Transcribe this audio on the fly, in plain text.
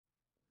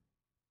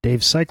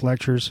Dave's Psych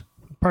Lectures,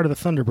 part of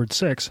the Thunderbird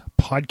 6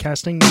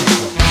 podcasting network.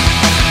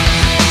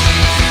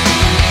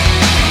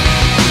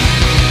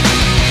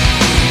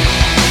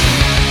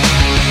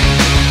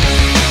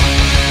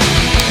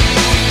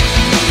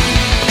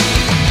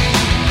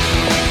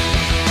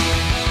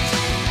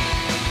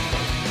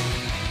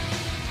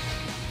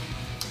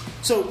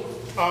 So,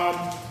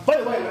 by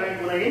the way,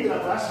 when I ended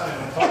up last time,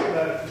 I talked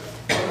about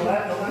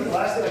the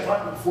last thing I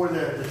talked about before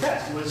the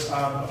test was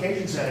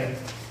occasion setting,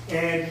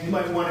 and you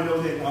might want to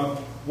know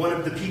that one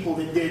of the people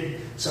that did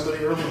some of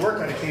the early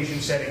work on occasion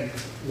setting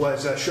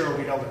was Cheryl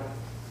Reed Elder,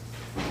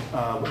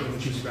 when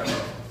she was a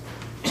graduate.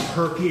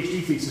 Her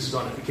PhD thesis is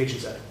on occasion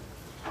setting.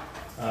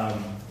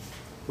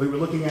 We were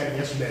looking at it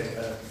yesterday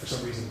for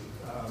some reason,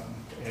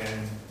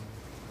 and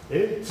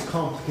it's a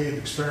complicated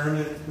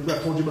experiment. I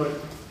told you about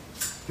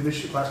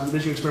classical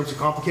division experiments are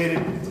complicated.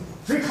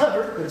 Very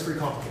clever, but it's very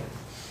complicated.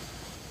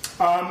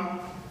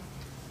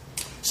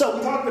 So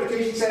we talked about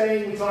occasion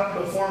setting. We talked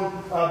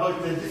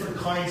about the different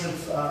kinds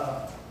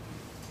of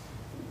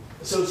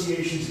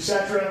associations,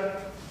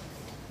 etc.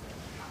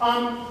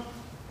 Now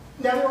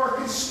there are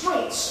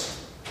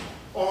constraints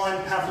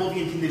on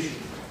Pavlovian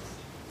conditioning.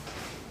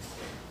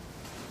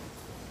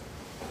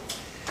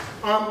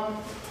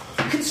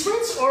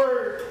 Constraints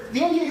are,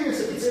 the idea here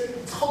is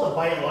it's called a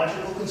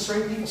biological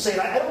constraint. People say,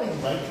 I don't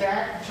really like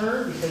that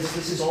term because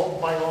this is all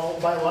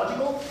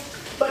biological,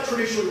 but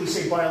traditionally we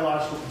say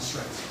biological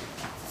constraints.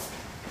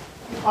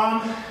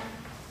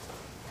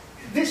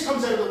 This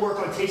comes out of the work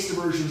on taste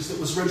aversions that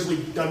was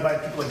originally done by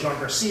people like John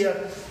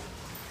Garcia,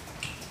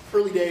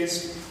 early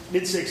days,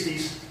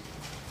 mid-60s.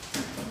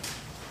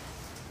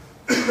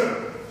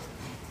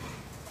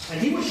 And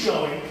he was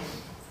showing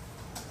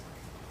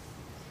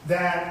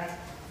that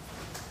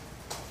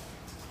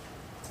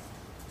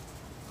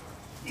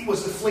it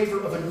was the flavor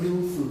of a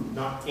new food,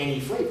 not any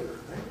flavor.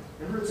 Right?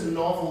 Remember, it's a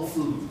novel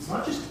food. It's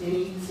not just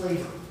any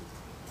flavor.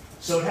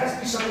 So it has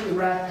to be something the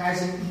rat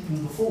hasn't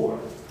eaten before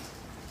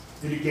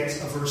that it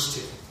gets averse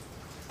to.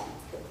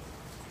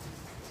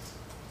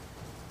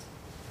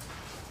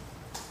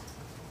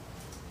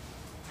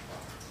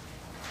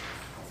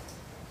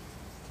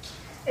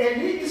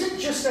 And it isn't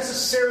just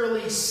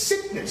necessarily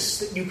sickness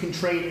that you can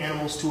train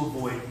animals to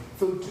avoid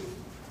food to.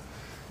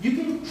 You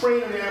can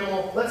train an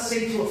animal, let's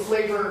say, to a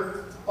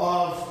flavor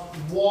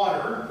of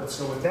water. Let's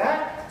go with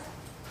that.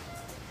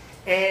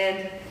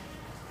 And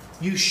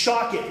you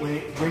shock it when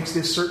it drinks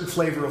this certain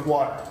flavor of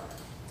water.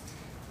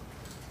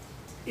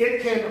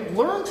 It can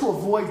learn to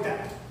avoid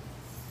that.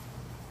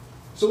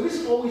 So it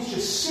isn't always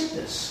just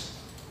sickness.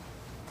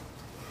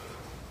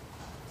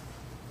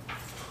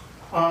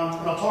 And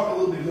I'll talk a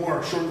little bit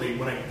more shortly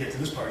when I get to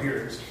this part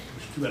here. It's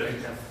too bad I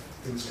didn't have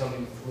things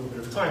coming for a little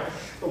bit of time.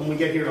 But when we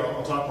get here,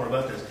 I'll talk more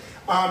about this.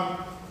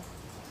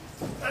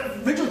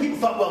 Originally, people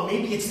thought, well,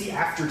 maybe it's the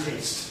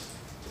aftertaste.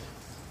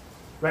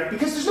 Right?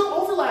 Because there's no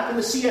overlap in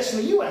the CS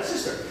and the US,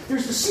 is there?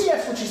 There's the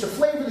CS, which is the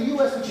flavor, the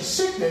US, which is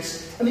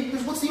sickness, and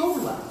what's the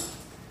overlap?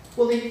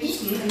 Well, they've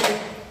eaten, and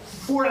then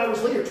 4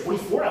 hours later,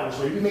 24 hours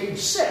later, you make them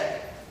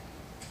sick.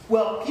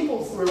 Well,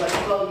 people were like,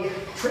 well,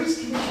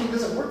 trace conditioning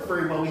doesn't work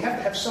very well. We have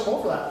to have some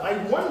overlap. I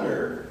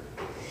wonder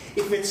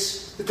if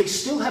it's that they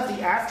still have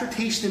the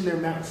aftertaste in their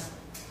mouth.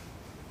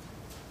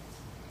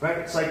 Right?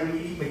 It's like when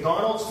you eat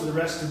McDonald's for the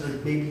rest of the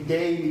maybe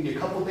day, maybe a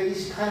couple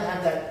days, you kind of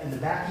have that in the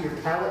back of your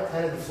palate,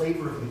 kind of the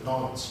flavor of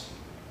McDonald's.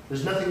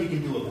 There's nothing you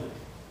can do about it.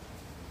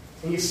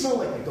 And you smell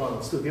like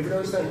McDonald's too. Have you ever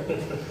noticed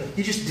that?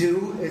 You just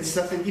do. It's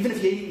nothing. Even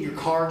if you eat in your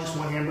car, just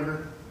one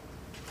hamburger.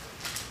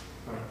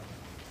 All right.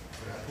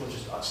 Well,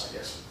 just us, I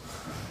guess.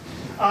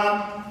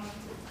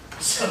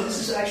 So this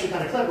is actually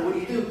kind of clever. What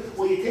do?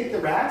 Well, you take the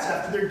rats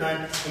after they're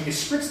done, and you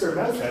spritz their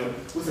mouth out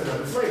with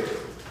another flavor.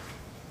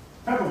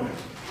 Peppermint.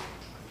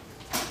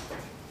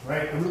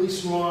 Right? A really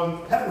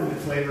strong peppermint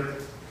flavor,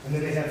 and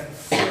then they have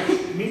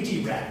fresh,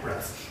 minty rat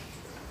breath.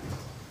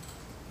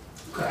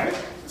 Okay,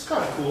 that's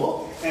kind of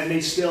cool. And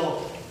they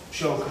still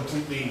show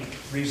completely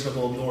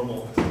reasonable,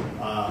 normal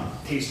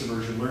taste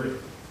aversion learning.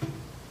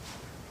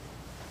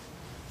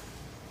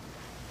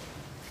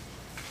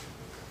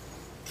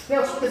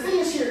 Now, the thing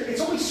is here,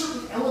 it's only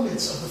certain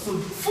elements of the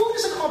food. Food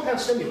is a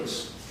compound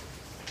stimulus.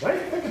 Right?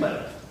 Think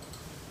about it.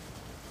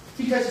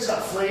 Because it's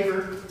got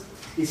flavor,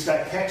 it's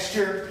got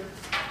texture,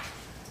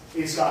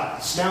 it's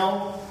got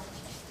smell,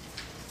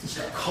 it's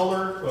got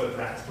color. Oh,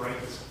 that's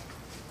brightness.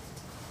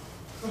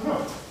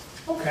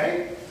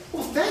 Okay.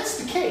 Well, if that's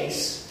the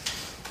case,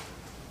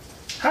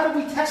 how do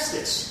we test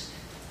this?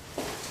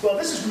 Well,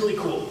 this is really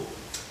cool.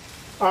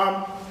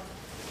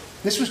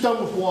 This was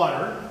done with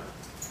water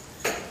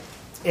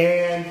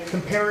and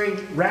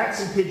comparing rats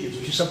and pigeons,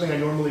 which is something I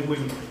normally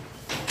wouldn't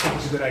think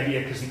was a good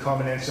idea because the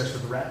common ancestor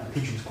of the rat and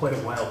pigeon is quite a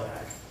while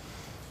back.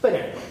 But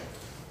anyway.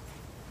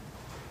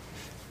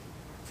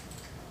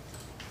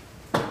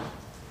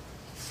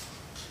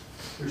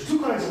 There's two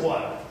kinds of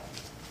water.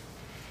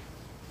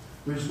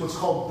 There's what's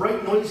called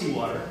bright, noisy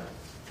water.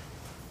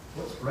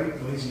 What's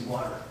bright, noisy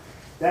water?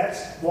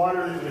 That's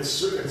water that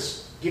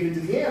it's given to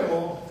the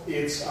animal.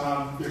 It's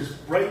there's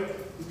bright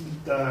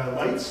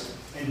lights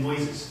and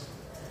noises.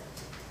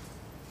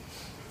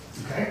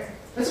 Okay?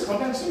 That's a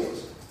compound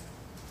stimulus.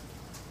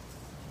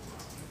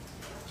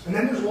 And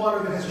then there's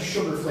water that has a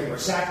sugar flavor.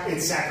 It's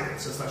saccharine,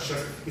 so it's not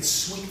sugar. It's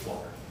sweet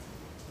water.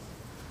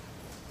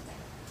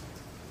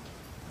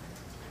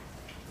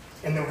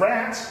 And the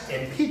rats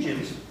and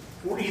pigeons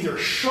were either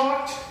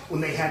shocked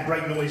when they had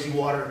bright, noisy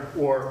water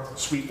or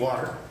sweet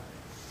water,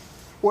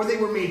 or they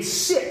were made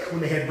sick when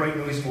they had bright,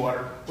 noisy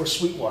water or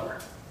sweet water.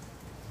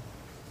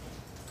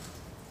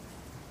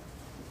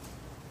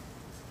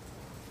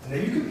 And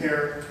then you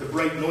compare the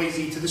bright,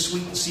 noisy to the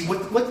sweet and see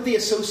what do they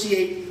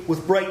associate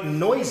with bright and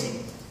noisy.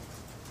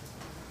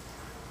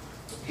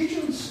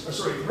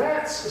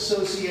 Rats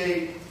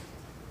associate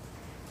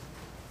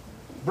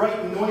bright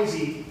and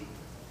noisy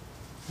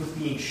with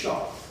being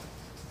shocked,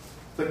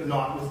 but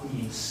not with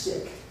being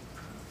sick.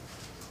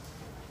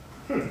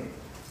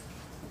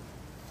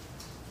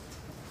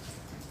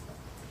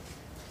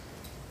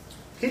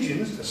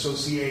 Pigeons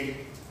associate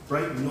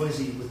bright and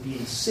noisy with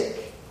being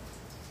sick,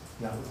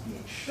 not with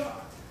being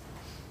shocked.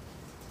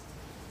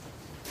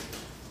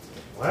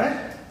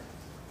 What?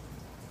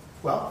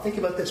 Well, think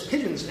about this.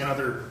 Pigeons and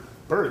other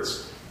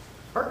birds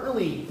aren't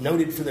really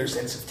noted for their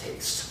sense of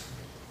taste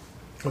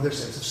or their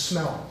sense of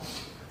smell.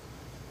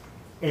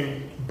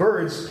 And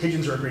birds,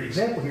 pigeons are a great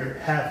example here,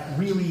 have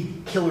really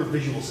killer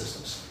visual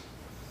systems.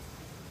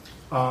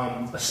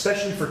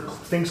 Especially for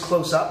things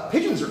close up.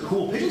 Pigeons are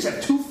cool. Pigeons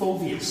have two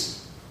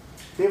foveas.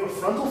 They have a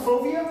frontal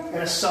fovea and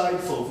a side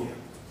fovea.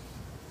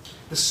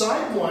 The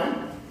side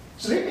one,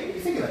 so you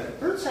think of it,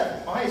 birds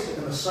have eyes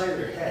on the side of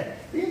their head.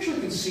 They actually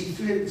can see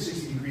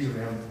 360 degrees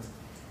around them,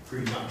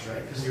 pretty much,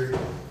 right? Because they're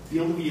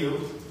field of view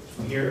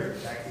from here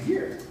back to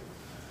here.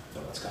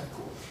 So that's kind of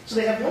cool. So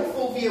they have one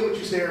fovea, which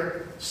is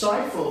their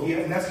side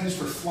fovea, and that's used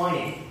for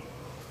flying.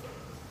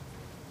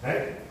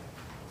 Right?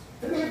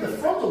 Then they have the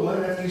frontal one,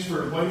 and that's used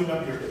for winding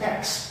up your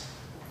pecs.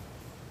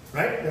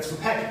 Right? That's for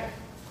pecking.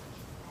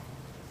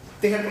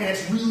 They have, and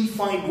it's really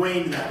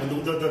fine-grained in that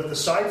one. The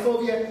side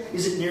fovea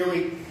isn't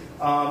nearly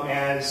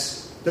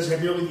doesn't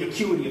have nearly the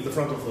acuity of the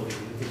frontal fovea.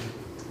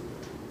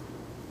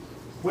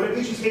 What do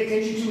pigeons pay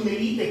attention to when they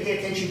eat? They pay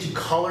attention to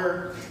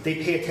color. They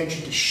pay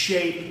attention to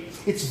shape.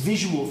 It's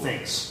visual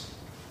things.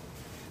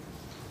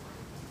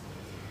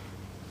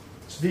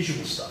 It's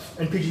visual stuff.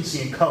 And pigeons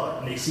see in color,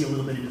 and they see a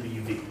little bit into the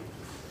UV.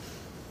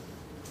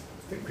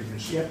 I think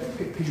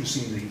pigeons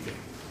see into the UV.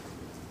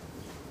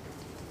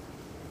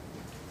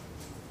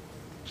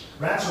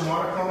 Rats are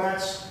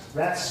monochromats.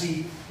 Rats see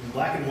in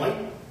black and white.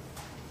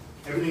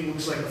 Everything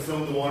looks like a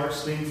film noir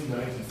thing from the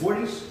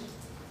 1940s.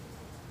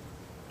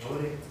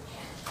 Nobody?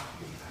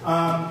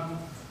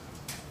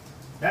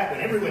 Back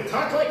when everyone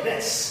talked like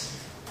this.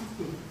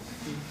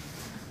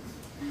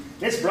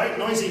 This bright,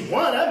 noisy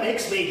water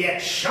makes me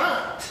get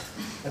shocked.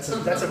 That's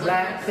a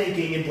rat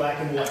thinking in black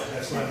and white.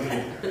 That's not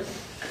good.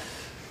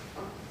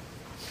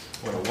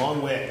 Went a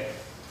long way.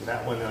 For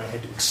that one, I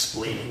had to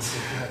explain it.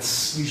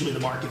 That's usually the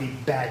mark of a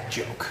bad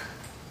joke.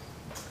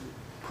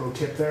 Pro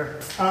tip there.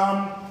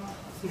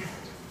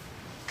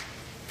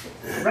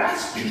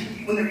 Rats,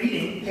 when they're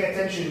eating, pay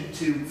attention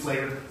to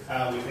flavor,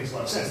 which makes a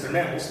lot of sense. They're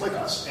mammals like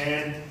us,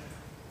 and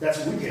that's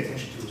what we pay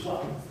attention to as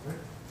well. Right?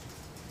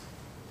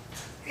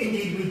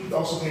 Indeed, we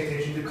also pay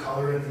attention to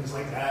color and things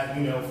like that.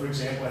 You know, for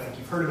example, I think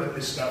you've heard about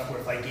this stuff where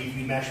if I gave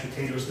you mashed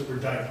potatoes that were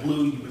dyed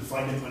blue, you would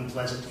find them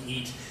unpleasant to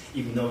eat,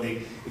 even though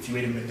if you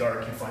ate them in the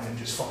dark, you'd find them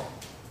just fine.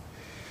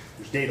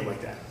 There's data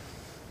like that.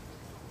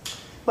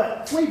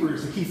 But flavor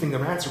is the key thing the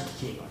rats are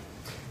keying on.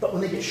 But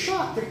when they get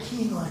shot, they're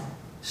keying on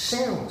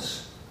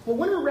sounds. Well,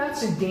 when are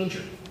rats in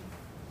danger?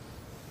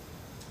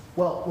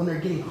 Well, when they're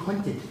getting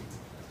hunted.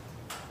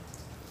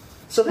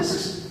 So this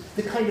is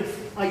the kind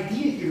of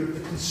idea here of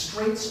the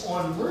constraints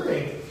on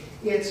learning.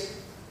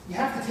 It's you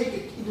have to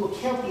take into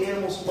account the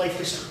animal's life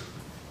history.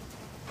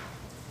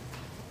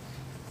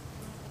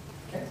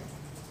 Okay?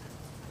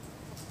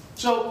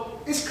 So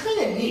it's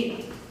kind of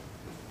neat.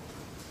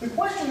 The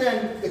question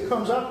then that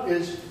comes up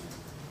is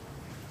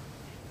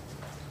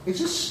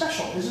this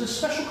special? Is it a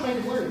special kind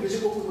of learning? Is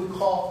it what we would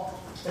call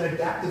an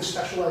adaptive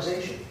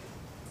specialization?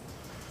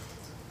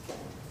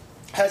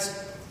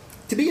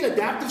 To be an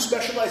adaptive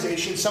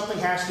specialization, something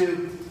has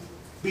to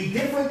be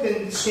different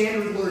than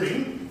standard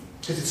learning,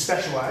 because it's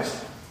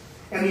specialized.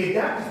 And the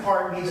adaptive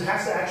part means it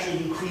has to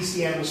actually increase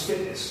the animal's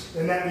fitness.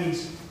 And that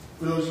means,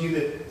 for those of you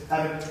that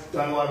haven't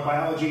done a lot of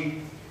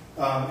biology,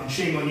 and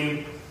shame on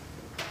you,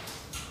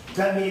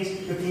 that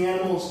means that the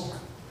animal's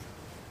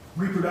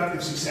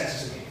reproductive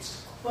success is enhanced.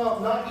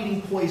 Well, not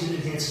eating poison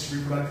enhances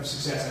reproductive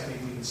success. I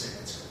think we can say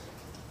that's good.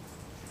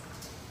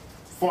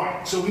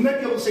 Fine. So we might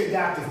be able to say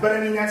adaptive, but I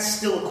mean, that's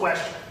still a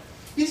question.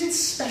 Is it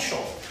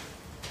special?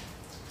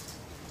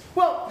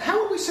 Well,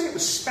 how would we say it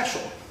was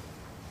special?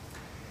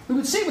 We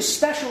would say it was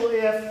special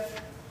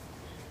if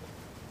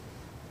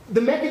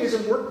the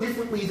mechanism worked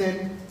differently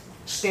than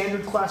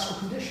standard classical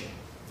conditioning.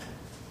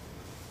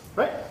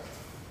 Right?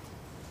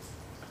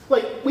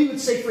 Like, we would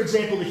say, for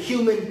example, the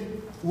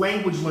human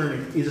language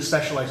learning is a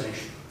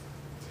specialization.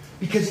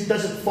 Because it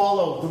doesn't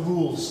follow the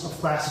rules of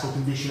classical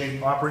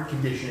conditioning, operant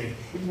conditioning.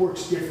 It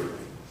works differently.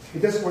 It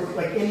doesn't work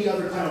like any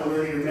other kind of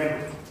learning or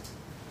memory.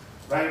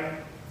 Right?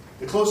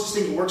 The closest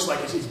thing it works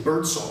like is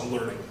birdsong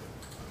learning.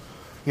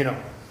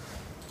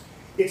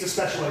 It's a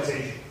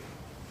specialization.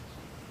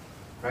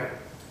 Right?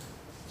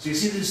 So you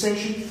see the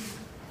distinction?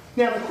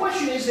 Now the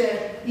question is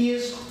then,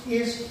 is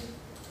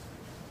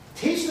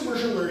taste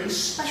immersion learning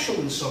special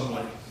in some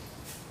way?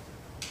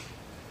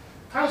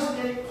 How's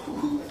it?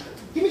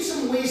 Give me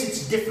some ways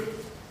it's different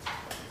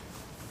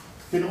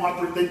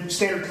than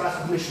standard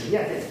classical conditioning.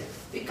 Yeah, Dave.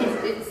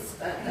 Because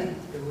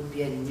it would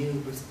be a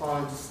new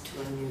response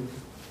to a new.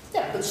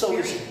 Yeah, but so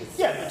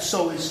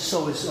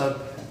is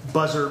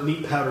buzzer,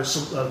 meat powder,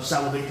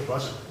 salivate the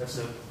buzzer. That's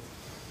the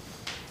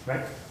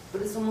right.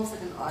 But it's almost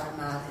like an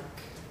automatic.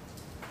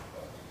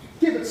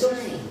 Yeah,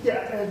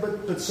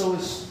 but so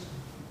is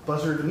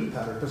buzzer to meat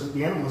powder.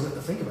 The animal doesn't have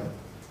to think about it.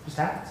 It just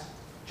happens.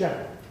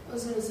 Jen. I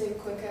was going to say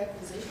quick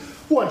acquisition.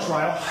 One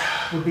trial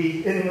would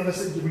be.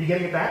 Were you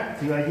getting it back?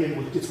 The idea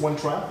it's one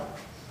trial.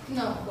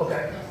 No.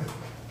 Okay.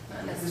 No,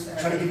 not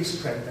necessarily. Trying to give you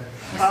some credit then.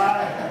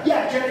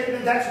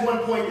 Jen, that's one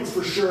point that's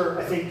for sure,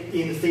 I think,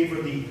 in favor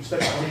of the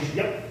specialization.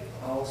 Yep.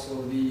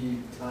 Also, the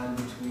time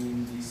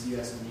between the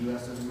CS and the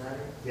US doesn't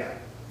matter? Yeah.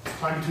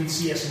 Time between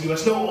CS and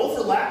US. No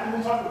overlap. When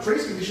we talk about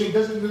trace conditioning, it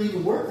doesn't really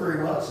even work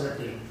very well, except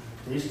in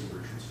today's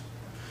conversions.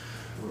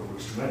 It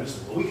works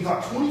tremendously well. We can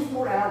talk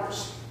 24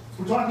 hours.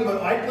 We're talking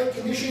about I-plate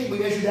conditioning. We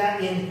measure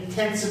that in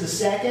tenths of a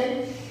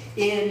second.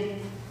 In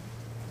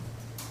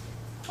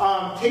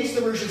taste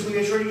immersions, we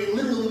measure it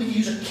literally. We can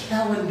use a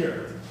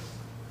calendar.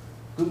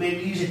 We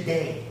maybe use a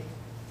day.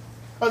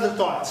 Other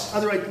thoughts?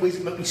 Other ways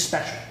it might be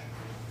special?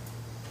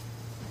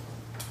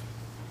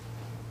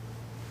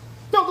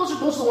 No, those are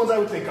the ones I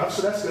would think of,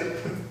 so that's good.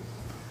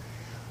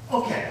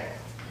 Okay.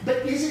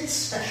 But is it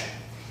special?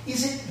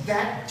 Is it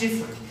that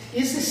different?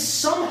 Is this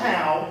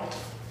somehow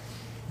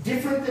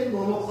different than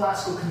normal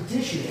classical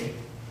conditioning?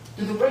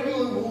 Do the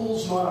regular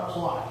rules not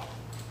apply?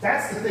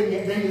 That's the thing,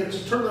 then you have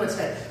to turn it on its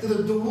head. Do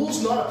the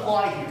rules not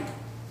apply here?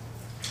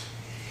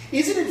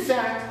 Is it in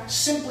fact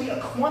simply a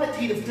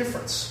quantitative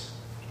difference?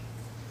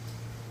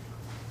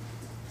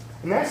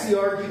 And that's the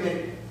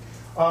argument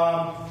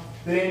that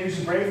Andrews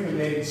and Braverman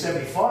made in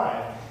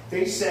 1975.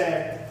 They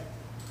said,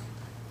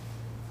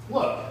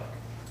 look,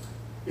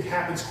 it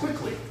happens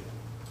quickly.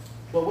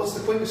 Well, what's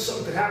the quickest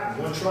something could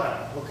happen? One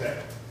trial.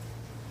 Okay.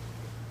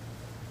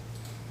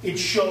 It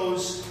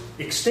shows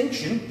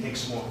extinction. It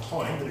takes a long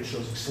time, but it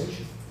shows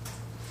extinction.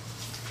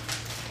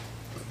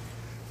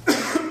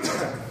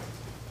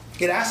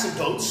 It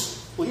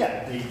asymptotes. Well,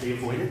 yeah, they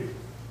avoid it.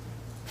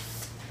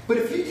 But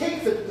if you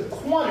take the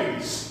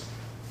quantities,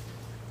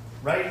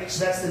 right?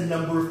 So that's the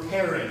number of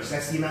pairings.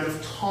 That's the amount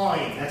of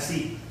time. That's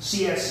the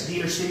CS, the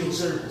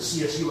interstimulus interval,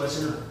 CS-US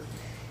interval.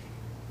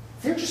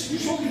 You're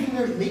just only doing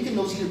there making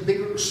those either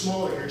bigger or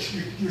smaller.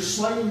 You're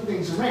sliding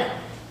things around.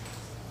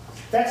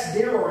 That's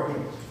their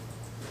argument.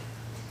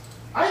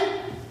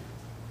 I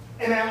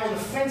am out on the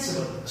fence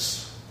about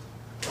this.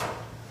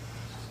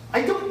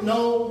 I don't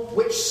know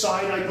which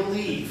side I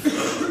believe.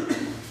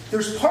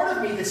 There's part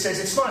of me that says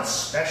it's not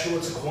special,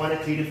 it's a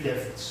quantitative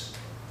difference.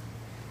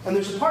 And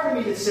there's a part of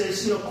me that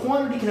says,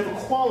 quantity can have a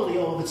quality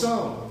all of its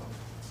own.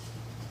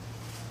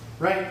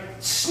 Right?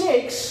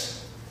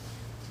 Snakes,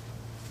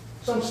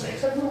 some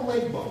snakes have little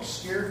leg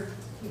bumps here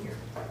and here.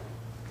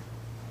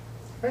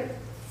 Right?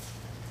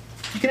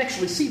 You can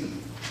actually see them.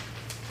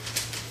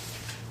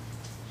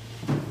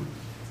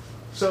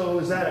 So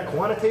is that a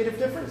quantitative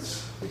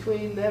difference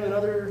between them and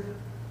other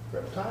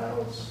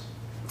reptiles?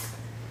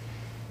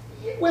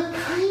 Yeah, well,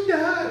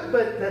 kinda,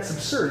 but that's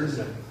absurd,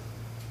 isn't it?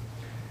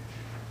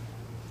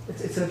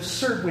 It's an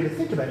absurd way to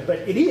think about it, but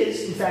it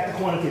is, in fact, a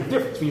quantitative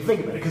difference when you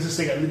think about it, because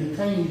they got little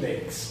tiny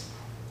legs.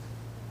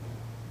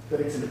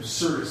 But it's an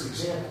absurdist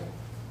example.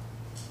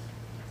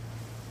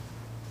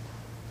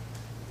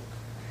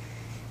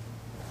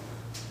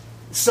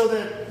 So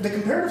the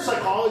comparative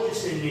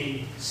psychologist in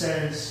me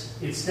says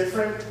it's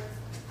different.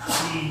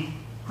 The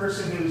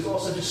person who's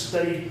also just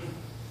studied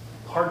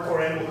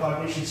hardcore animal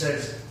cognition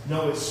says,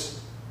 no,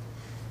 it's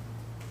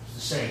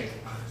the same.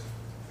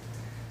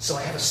 So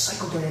I have a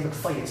psychodynamic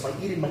fight. It's like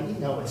eating my meat.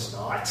 No, it's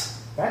not.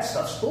 That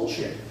stuff's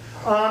bullshit.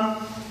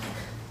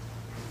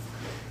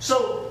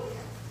 So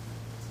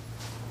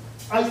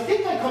I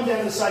think I come down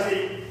to the side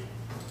that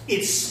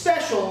it's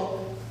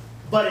special,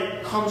 but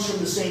it comes from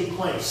the same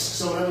place.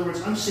 So in other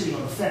words, I'm sitting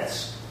on the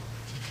fence.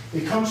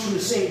 It comes from the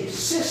same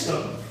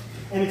system,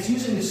 and it's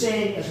using the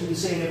same, as we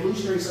say in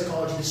evolutionary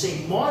psychology, the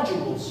same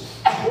modules,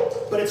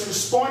 but it's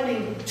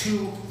responding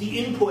to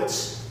the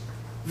inputs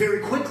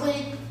very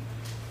quickly,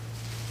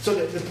 so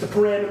that the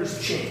parameters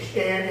have changed.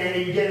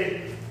 And you get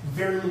a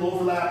very little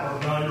overlap, or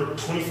none, or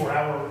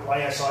 24-hour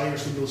ISI, or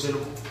stimulus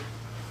interval.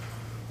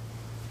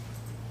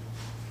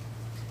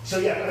 So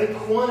yeah, I think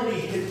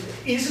quantity,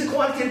 is it a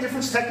quantitative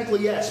difference?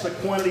 Technically, yes, but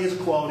quantity is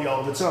a quality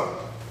all of its own.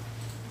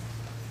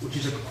 Which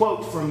is a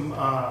quote from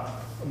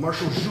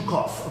Marshal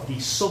Zhukov of the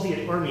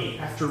Soviet Army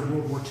after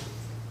World War II.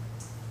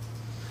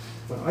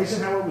 When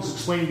Eisenhower was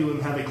explaining to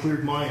him how they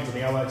cleared mines on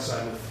the Allied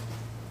side with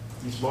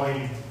these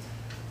mine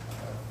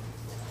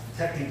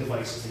detecting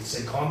devices. They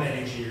send combat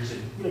engineers,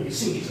 and you've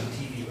seen these on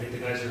TV, right? The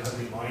guys that are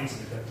hunting mines,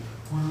 and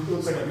it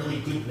looks like a really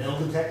good metal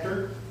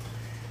detector.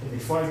 And they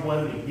find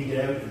one, and they dig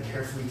it out, and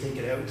carefully take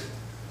it out.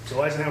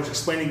 So Eisenhower's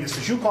explaining this to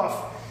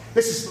Zhukov.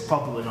 This is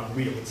probably not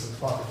real, it's a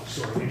popular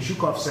story. And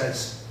Zhukov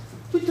says,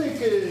 we take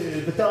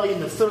a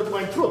battalion of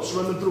third-line troops,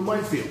 run them through a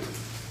minefield.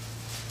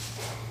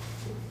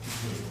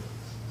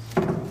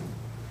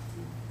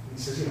 He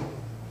says,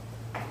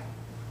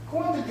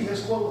 quantity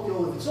has quality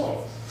all of its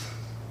own.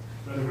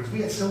 In other words,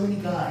 we had so many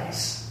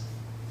guys.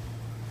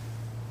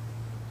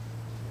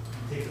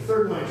 You take the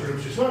third-line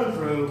troops, just run them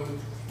through,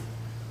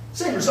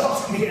 same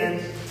result in the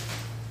end.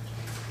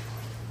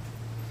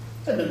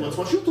 And then let's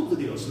watch YouTube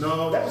videos.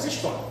 No, that was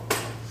Ishvan.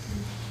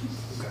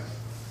 Okay.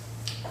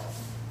 A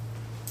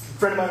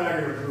friend of mine and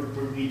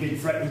I, we've been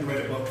threatening to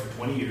write a book for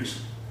 20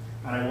 years,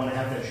 and I want to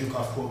have that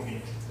Zhukov quote in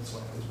it. That's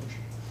why I was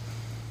mentioning.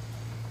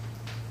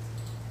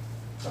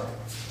 Sorry.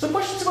 So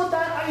questions about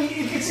that? I mean,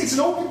 it's an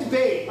open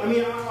debate. I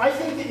mean, I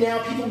think that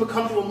now people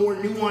become to a more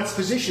nuanced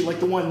position, like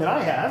the one that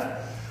I have.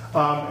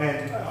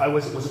 And it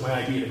wasn't my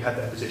idea to have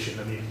that position.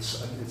 I mean,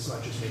 it's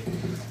not just me.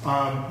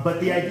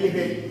 But the idea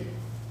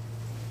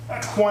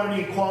that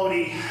quantity and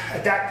quality,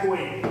 at that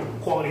point,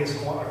 quantity has a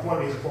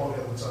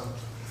quality of its own.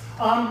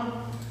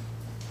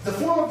 The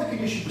form of the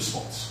conditioned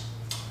response.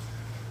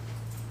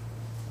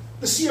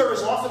 The CR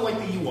is often like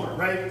the UR,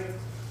 right?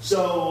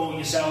 So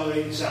you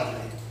salivate, you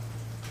salivate.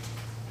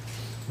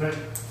 Right?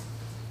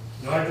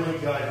 I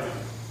blink, I blink.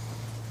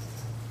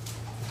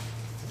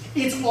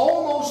 It's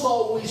almost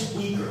always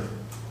weaker.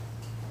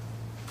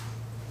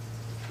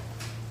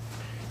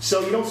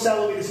 So you don't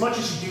salivate as much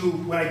as you do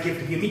when I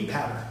give you meat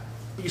powder.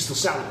 But you still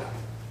salivate.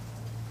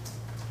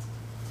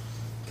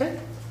 Okay?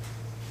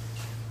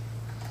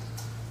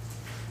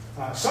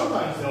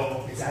 Sometimes,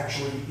 though, it's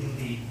actually in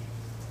the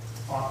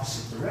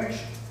opposite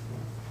direction.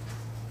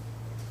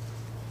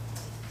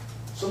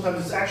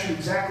 Sometimes it's actually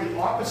exactly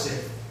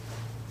opposite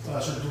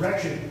sort of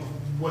direction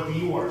of what the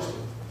URs do.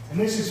 And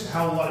this is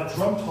how a lot of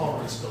drum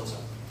tolerance builds up.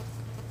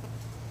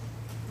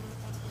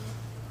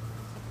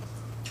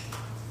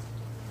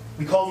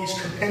 We call these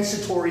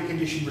compensatory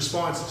conditioned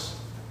responses.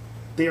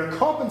 They are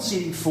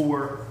compensating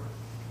for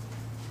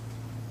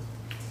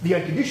the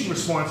unconditioned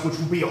response, which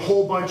will be a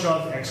whole bunch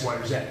of X, Y,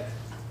 or Z.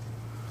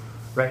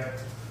 Right?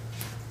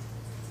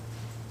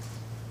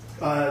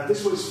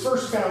 This was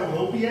first found in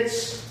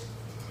opiates,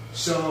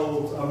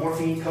 so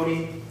morphine,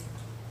 codeine.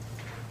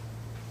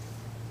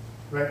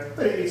 Right?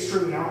 But it's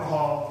true in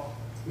alcohol,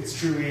 it's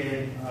true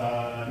in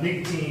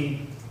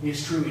nicotine,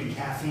 it's true in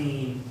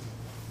caffeine.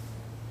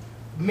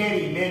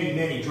 Many, many,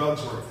 many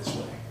drugs work this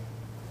way.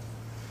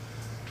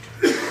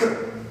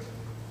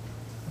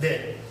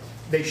 That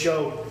they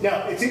show.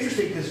 Now, it's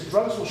interesting because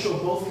drugs will show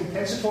both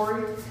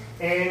compensatory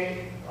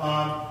and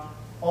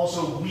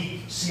also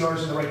weak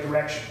CRs in the right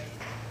direction.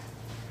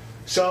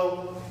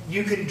 So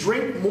you can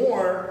drink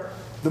more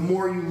the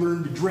more you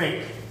learn to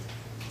drink.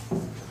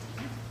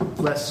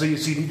 Less, so you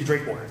need to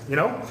drink more,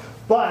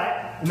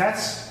 and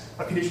that's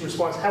a conditioned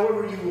response.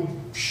 However, you will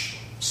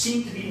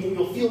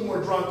you'll feel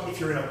more drunk if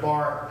you're in a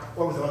bar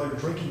or with other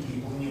drinking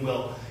people than you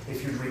will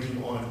if you're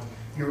drinking on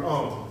your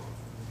own,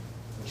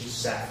 which is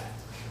sad.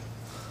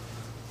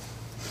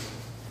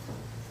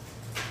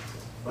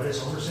 But as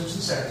Homer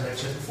Simpson said, as I've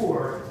said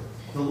before,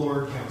 the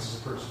Lord counts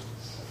as a person.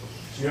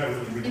 So you're not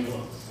really drinking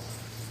alone.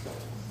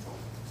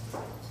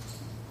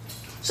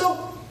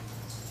 So,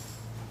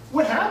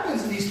 what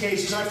happens in these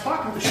cases, I've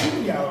talked with the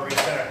shooting gallery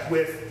effect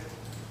with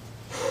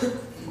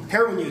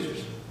heroin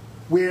users,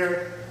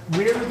 where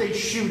they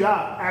shoot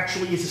up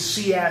actually is a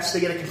CS. They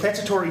get a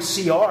compensatory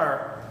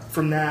CR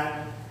from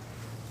that.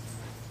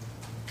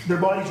 Their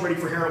body's ready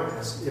for heroin,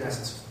 in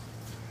essence.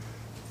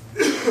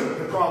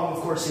 The problem, of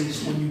course,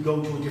 is when you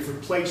go to a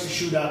different place to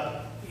shoot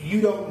up,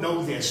 you don't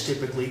know this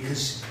typically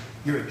because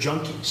you're a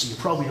junkie, so you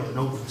probably don't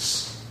know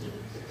this.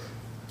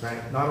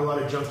 Right? Not a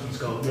lot of junkies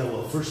go, yeah,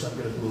 well, first I'm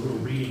going to do a little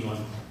reading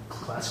on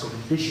classical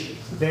conditioning,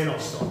 then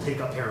I'll take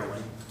up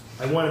heroin.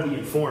 I want to be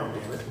informed,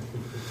 damn it.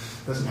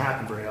 Doesn't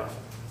happen very often.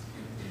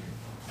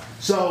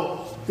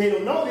 So they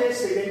don't know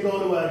this. They then go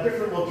to a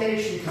different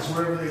location because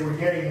wherever they were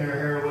getting their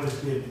heroin has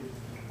been,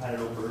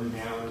 burned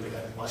down, or they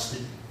got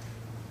busted.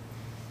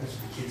 That's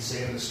what the kids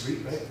say on the street,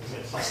 right? They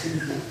got busted.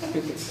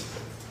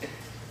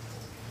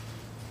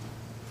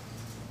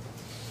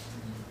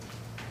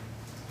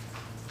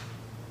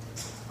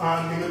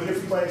 They live in a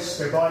different place.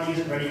 Their body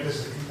isn't ready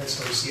because of the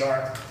compensatory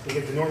CR. They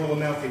get the normal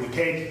amount they would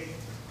take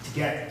to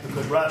get the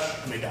good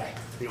rush, and they die.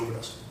 They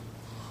overdose.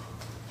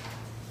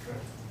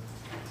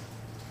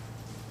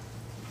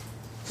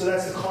 So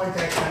that's the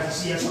context as a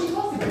CS. We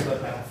talked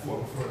about that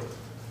before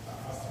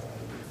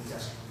the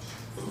test.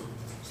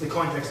 So the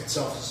context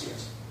itself is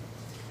CS.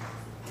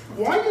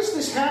 Why does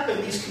this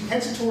happen, these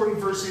compensatory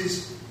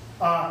versus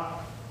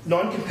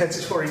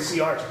non-compensatory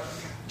CRs?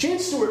 Jane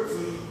Stewart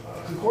from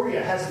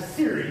Concordia has a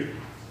theory,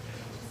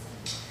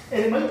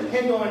 and it might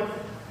depend on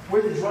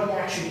where the drug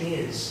action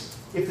is.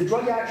 If the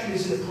drug action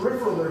is in the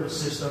peripheral nervous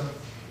system,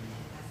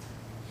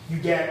 you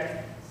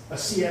get a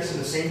CS in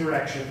the same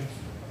direction.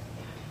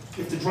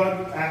 if the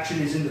drug action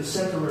is in the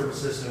central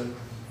nervous system,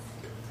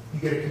 you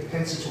get a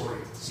compensatory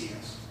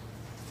CS.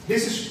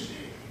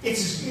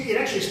 It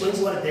actually explains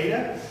a lot of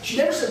data. She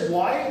never said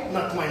why,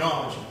 not to my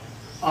knowledge.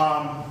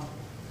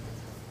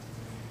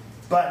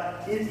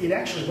 But it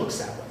actually looks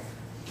that way.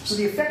 So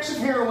the effects of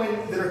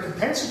heroin that are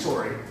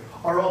compensatory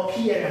are all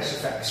PNS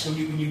effects when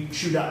you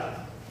shoot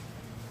up.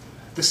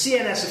 The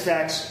CNS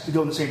effects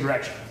go in the same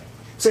direction.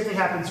 Same thing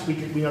happens,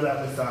 we know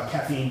that with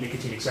caffeine,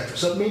 nicotine, etc.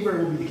 So it may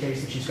very well be the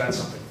case that she's got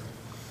something.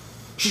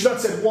 She's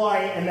not said why,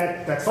 and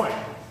that's fine.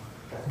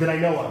 That I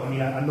know of. I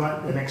mean, I'm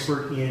not an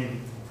expert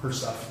in her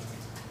stuff.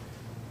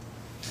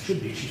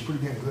 Should be. She's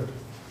pretty damn good.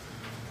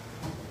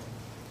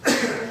 I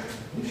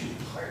think she's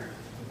tired.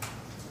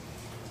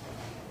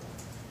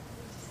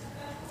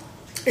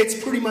 It's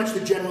pretty much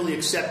the generally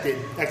accepted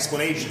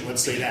explanation,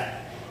 let's say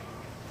that.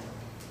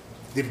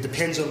 It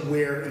depends on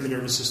where in the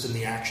nervous system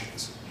the action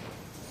is.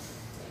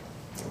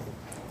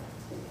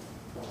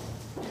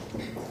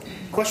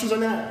 Questions on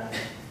that?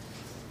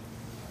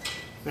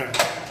 All right.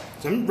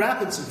 So I'm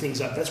wrapping some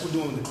things up. That's what we're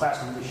doing with the class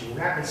conditioning.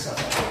 Wrapping stuff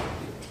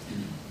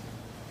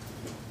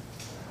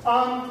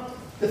up.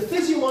 The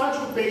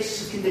physiological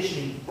basis of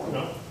conditioning,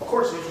 of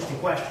course, an interesting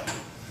question.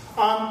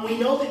 We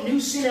know that new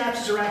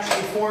synapses are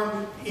actually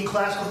formed in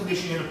classical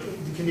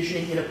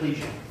conditioning in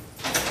aplesia.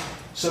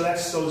 So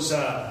that's those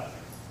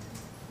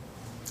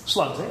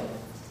slugs, eh?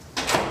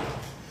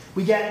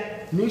 We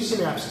get new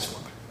synapses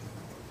formed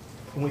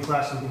when we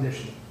classically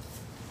condition.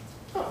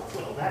 Oh,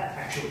 well, that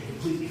actually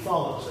completely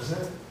follows,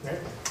 doesn't it? Right?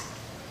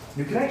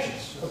 New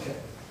connections. Okay.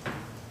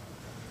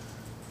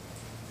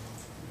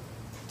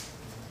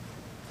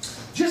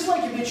 Just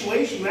like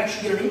habituation, you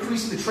actually get an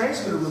increase in the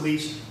transmitter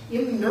release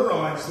in the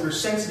neurons that are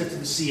sensitive to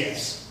the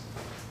CS.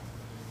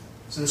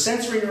 So the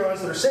sensory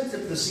neurons that are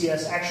sensitive to the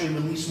CS actually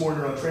release more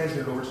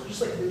neurotransmitter over. So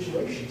just like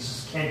habituation,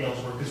 this is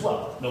Candel's work as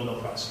well. No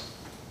process.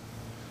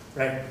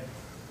 Right?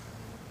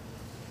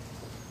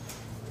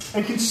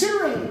 And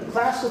considering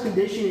classical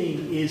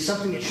conditioning is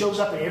something that shows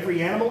up in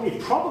every animal, it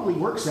probably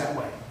works that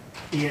way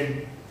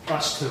in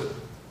us too,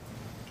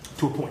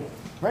 to a point.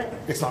 Right?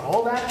 It's not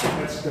all that, but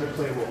that's going to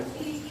play a role.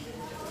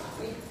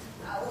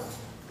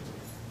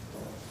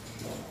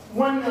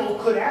 One though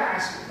could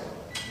ask,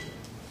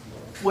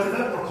 what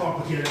about more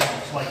complicated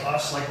animals like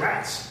us, like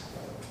rats?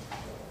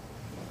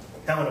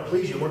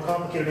 Alloplasia, more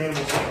complicated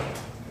animals than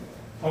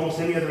almost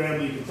any other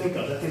animal you can think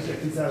of. That thing's got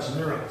 2,000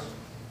 neurons.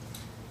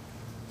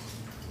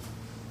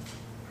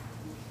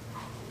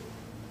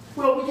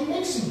 Well, we can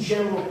make some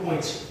general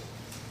points.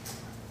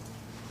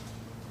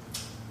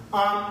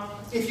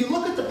 If you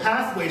look at the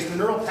pathways, the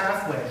neural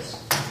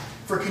pathways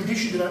for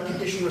conditioned and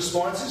unconditioned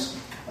responses,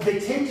 they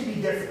tend to be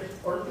different,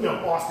 or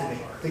often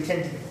they are. They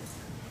tend to be.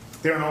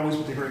 They aren't always,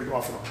 but they very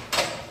often are.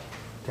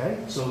 Okay,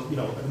 so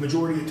the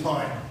majority of the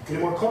time, in a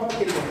more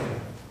complicated way.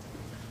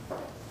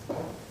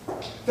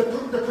 The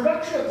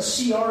production of the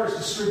CR is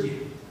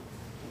distributed.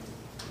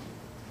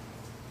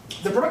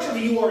 The production of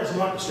the UR is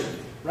not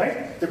distributed,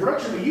 right? The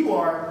production of the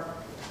UR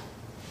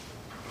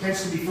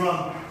tends to be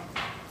from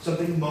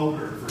something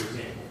motor, for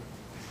example.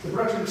 The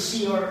production of the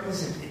CR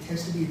isn't. It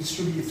tends to be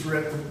distributed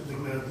throughout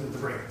the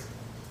brain,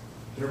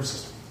 the nervous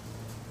system.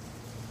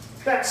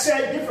 That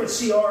said, different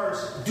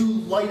CRs do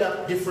light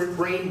up different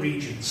brain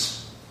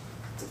regions.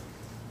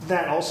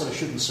 That also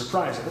shouldn't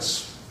surprise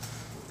us.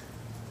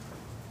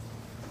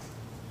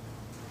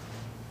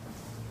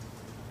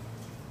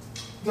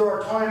 There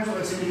are times when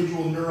it's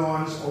individual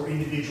neurons or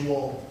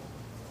individual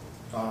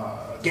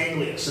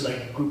ganglia, so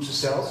like groups of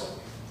cells.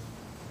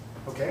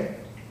 Okay?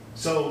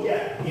 So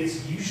yeah,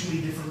 it's usually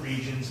different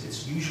regions,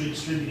 it's usually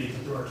distributed,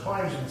 but there are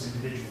times when it's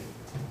individual.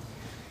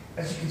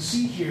 As you can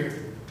see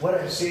here, what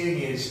I'm saying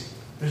is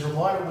there's a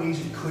lot of ways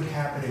it could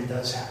happen and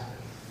does happen.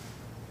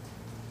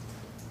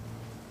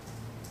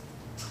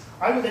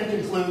 I would then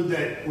conclude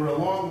that we're a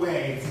long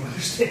way from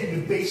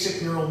understanding the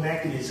basic neural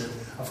mechanism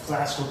of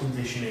classical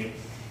conditioning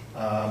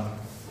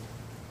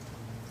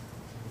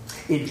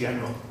in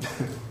general.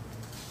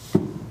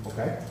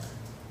 Okay?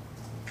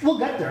 We'll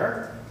get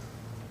there.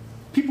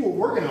 People are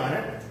working on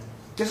it.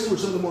 This is where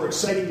some of the more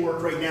exciting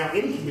work right now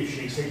in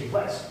conditioning is taking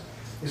place,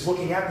 is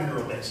looking at the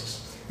neural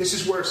basis. This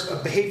is where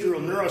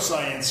behavioral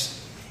neuroscience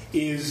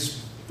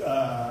is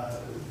the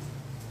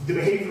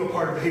behavioral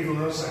part of behavioral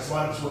neuroscience. A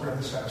lot of us work on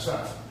this kind of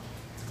stuff.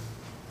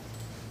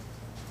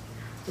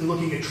 And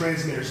looking at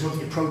transmitters,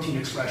 looking at protein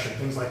expression,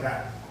 things like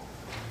that.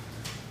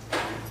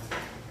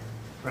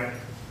 Right?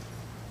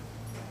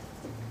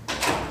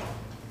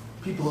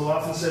 People have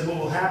often said, what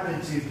will happen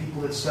to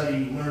people that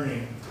study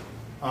learning?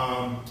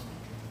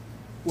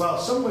 Well,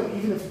 someone,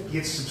 even if it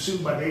gets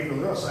subsumed by behavioral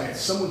neuroscience,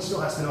 someone still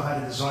has to know how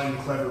to design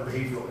the clever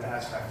behavioral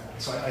aspect of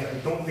it. So I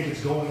don't think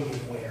it's going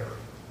anywhere.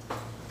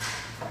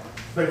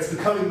 But it's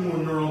becoming more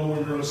neural, more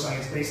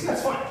neuroscience based, and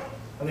that's fine.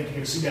 I think you're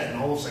going to see that in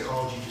all of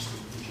psychology, just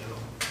in general.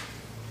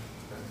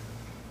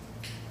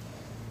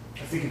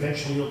 I think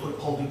eventually you'll put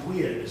Paul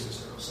Dupuy in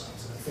business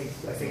neuroscience.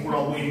 And I think we're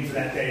all waiting for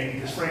that day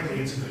because, frankly,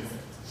 it's a good thing.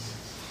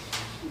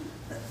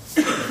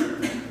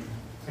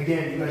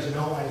 Again, you guys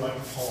know I like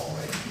Paul,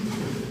 right?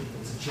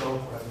 It's a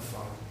joke. We're having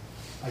fun.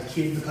 I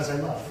kid because I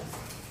love it.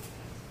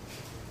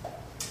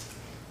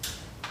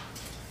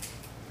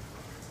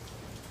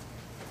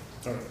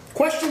 All right.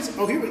 Questions?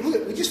 Oh, here,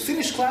 look, we just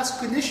finished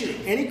classical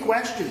conditioning. Any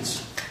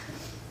questions?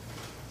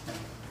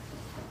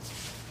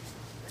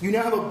 You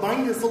now have a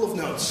binder full of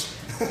notes.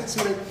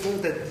 See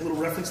that little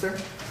reference there?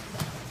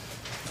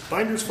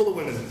 Binders full of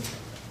women.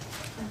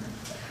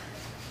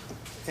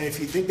 And if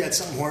you think that's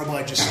something horrible,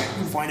 I just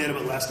find out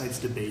about last night's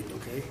debate,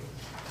 okay?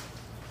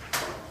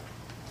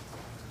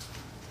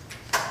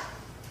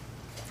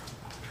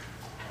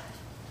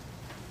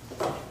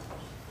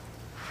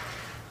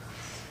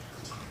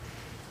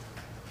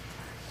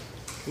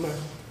 Come on.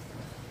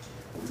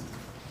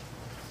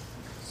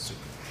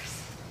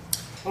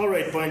 All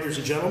right, binders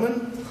and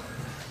gentlemen.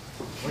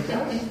 Right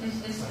down.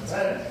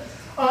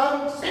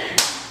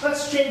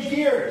 Let's change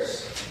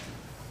gears.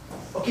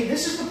 Okay,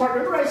 this is the part.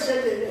 Remember I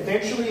said that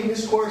eventually in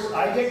this course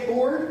I get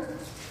bored?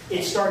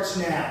 It starts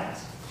now.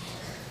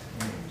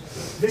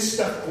 This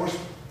stuff, of course,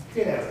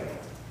 get out of here.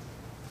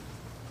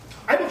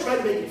 I will try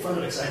to make it fun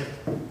and exciting.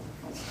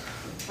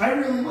 I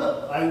really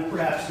will. I will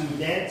perhaps do a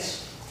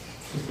dance.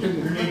 There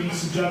may be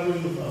some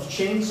juggling of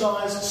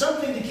chainsaws,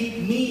 something to keep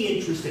me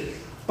interested.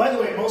 By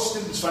the way, most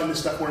students find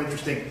this stuff more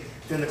interesting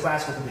than the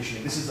classical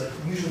conditioning. This is like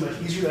usually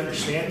much easier to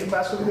understand than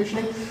classical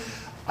conditioning.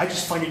 I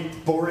just find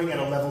it boring at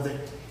a level that...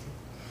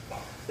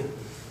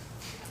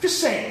 Just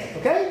saying,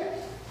 okay?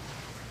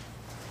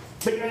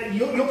 But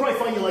you'll probably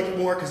find you like it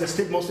more because that's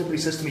most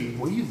everybody says to me,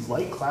 "What do you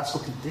like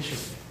classical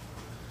conditioning?"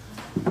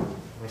 And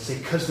I say,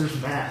 "Because there's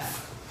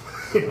math."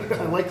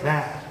 I like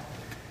that.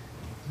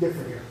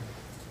 Different here.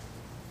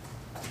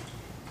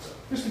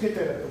 Just to get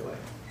that out of the way.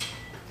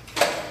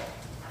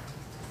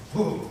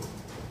 Boom.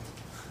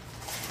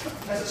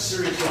 That's a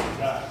serious looking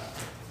guy.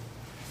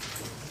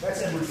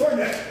 That's Edward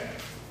Thorndike.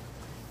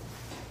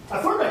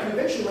 Thorndike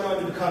eventually went on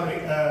to become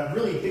a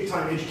really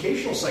big-time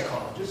educational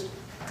psychologist,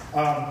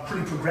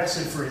 pretty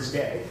progressive for his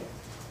day,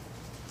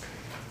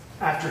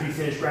 after he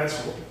finished grad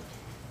school.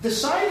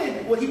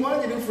 Decided what he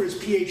wanted to do for his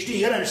PhD.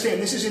 You gotta understand,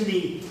 this is in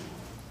the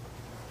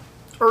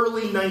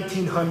early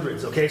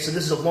 1900s, okay? So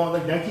this is a long,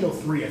 like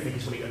 1903, I think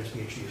is when he got his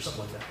PhD or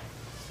something like that.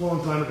 A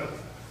long time ago.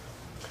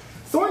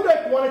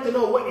 Thorndike wanted to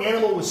know what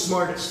animal was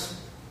smartest.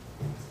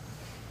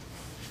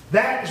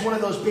 That is one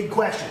of those big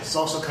questions. It's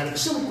also kind of a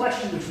silly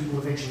question, which we will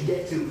eventually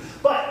get to.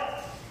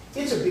 But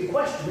it's a big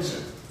question,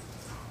 isn't it?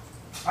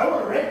 I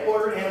want to rank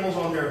order animals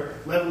on their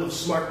level of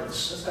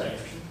smartness. That's kind of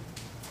interesting.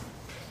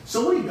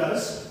 So what he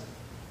does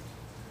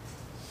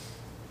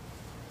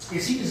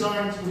is he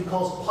designs what he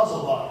calls a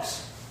puzzle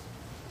box.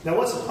 Now,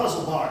 what's a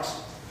puzzle box?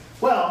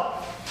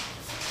 Well,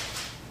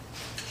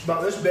 it's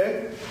about this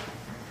big.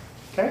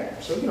 Okay,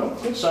 so,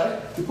 good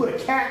size. You put a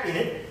cat in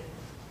it.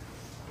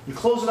 You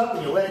close it up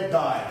and you let it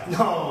die.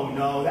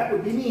 No, that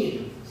would be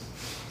mean.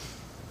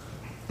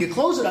 You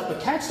close it up, but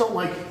cats don't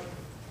like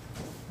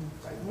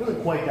really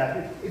quite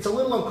that. It's a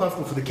little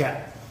uncomfortable for the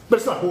cat, but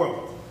it's not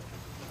horrible.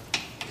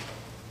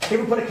 You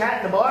ever put a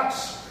cat in a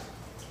box?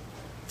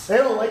 They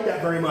don't like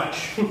that very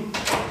much.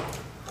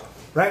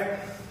 Right?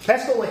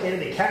 Cats don't like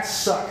anything. Cats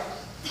suck.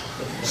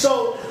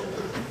 So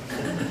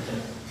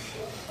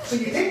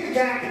you take the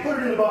cat and put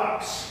it in a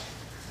box.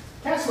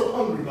 Cat's a little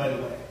hungry, by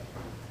the way.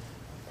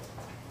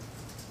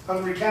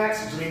 Hungry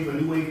Cats is the name of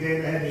a new wave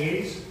band they had in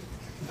the 80s.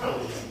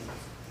 No.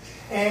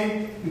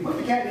 And you put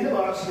the cat in the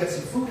box, you got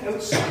some food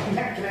outside. The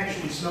cat can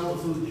actually smell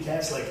the food. The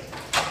cat's like,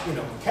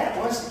 the cat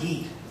wants to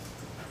eat.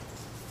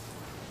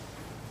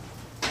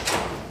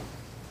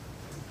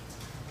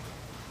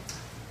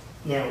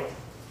 Now,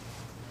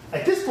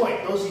 at this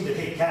point, those of you that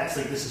hate cats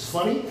think this is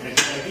funny and a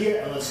good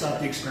idea, and let's stop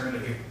the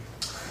experiment here.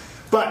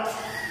 But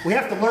we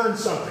have to learn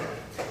something.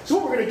 So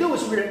what we're going to do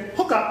is we're going to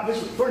hook up, this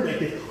is what Thorndike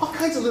did, all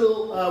kinds of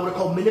little, what are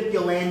called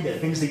manipulanda,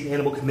 things the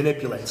animal can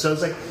manipulate. So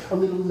it's like a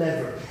little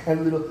lever and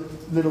a little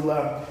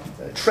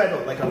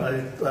treadle, like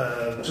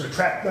a sort of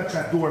not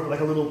trap door, but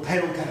like a little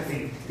pedal kind of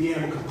thing the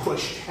animal can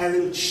push, and a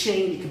little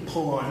chain you can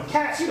pull on.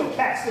 Cats,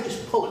 cats, they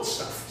just pull at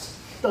stuff.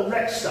 They'll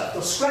wreck stuff.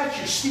 They'll scratch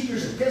your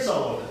sneakers and piss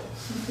all over.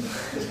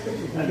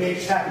 That may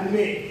just happen to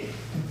me.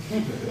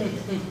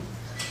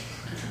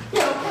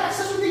 Cats,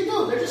 that's what they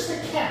do. They're just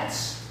like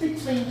cats. They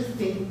play with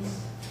things.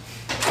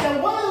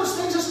 Now, one of those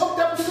things is hooked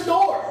up to the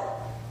door.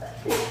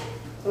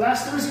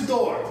 Alas, there is a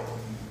door.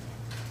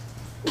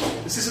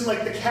 This isn't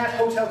like the Cat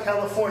Hotel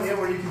California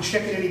where you can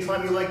check in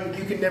anytime you like, but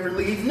you can never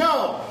leave.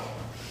 No!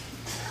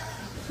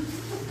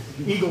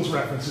 Eagles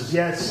references,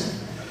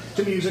 yes.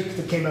 To music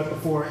that came out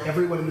before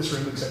everyone in this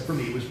room except for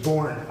me was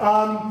born.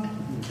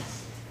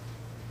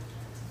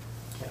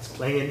 Cats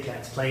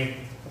playing.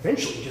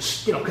 Eventually,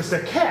 just, because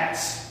they're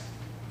cats,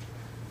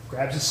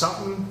 grabs at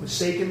something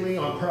mistakenly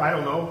on her, I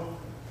don't know.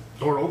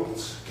 Door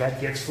opens. Cat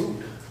gets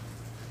food.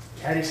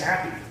 Cat is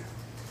happy.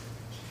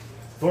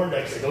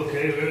 Thorndike's like,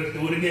 okay, let's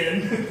do it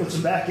again. Puts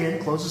him back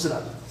in, closes it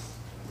up.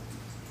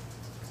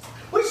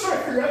 What he's trying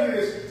to figure out here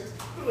is,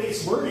 really,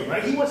 it's learning,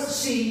 right? He wants to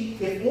see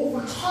if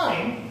over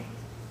time,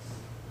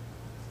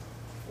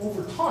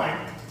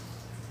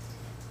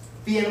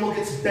 the animal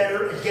gets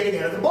better at getting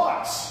out of the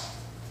box.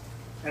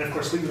 And of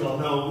course, we would all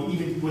know,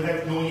 even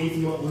without knowing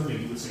anything about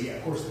learning, you would say, yeah,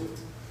 of course they do.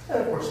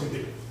 And of course they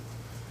do.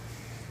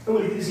 And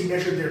what he did is he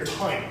measured their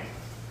time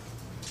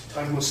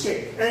to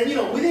escape.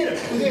 And within a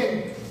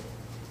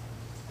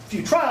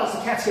few trials,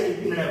 the cats get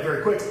in and out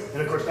very quickly.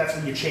 And of course, that's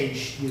when you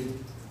change.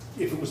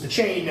 If it was the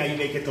chain, now you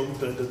make it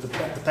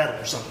the pedal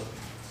or something.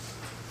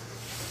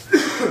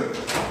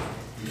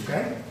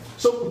 Okay?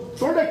 So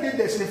Thorndike did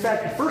this, and in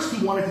fact, at first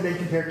he wanted to then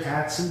compare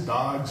cats and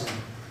dogs and,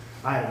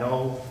 I don't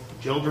know,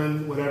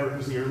 children, whatever. It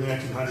was the early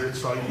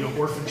 1900s, probably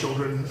orphan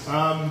children.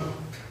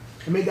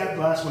 He made that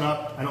last one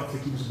up. I don't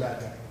think he was a bad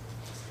guy.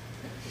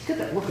 Get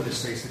that look on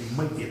his face that he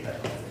might be a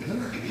bad guy.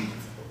 Kind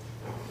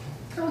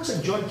of looks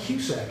like John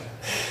Cusack,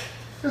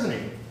 doesn't he?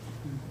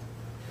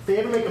 If they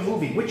ever make a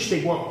movie, which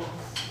they won't,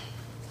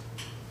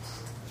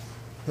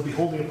 he'll be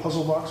holding a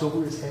puzzle box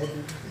over his head.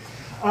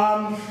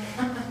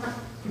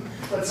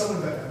 But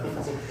something like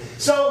that.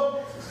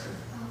 So,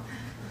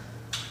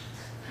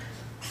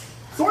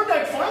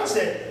 Thorndike finds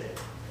that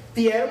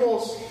the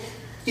animals,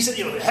 he said,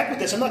 the heck with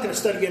this, I'm not going to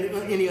study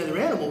any other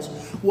animals.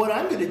 What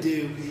I'm going to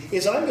do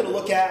is I'm going to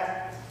look at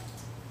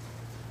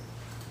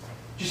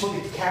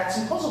the cats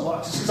and puzzle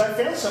boxes, because I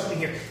found something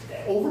here.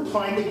 Over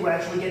time, they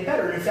gradually get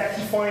better. And in fact,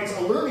 he finds a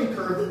learning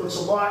curve that looks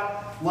a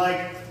lot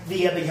like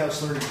the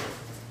Ebbinghaus learning curve.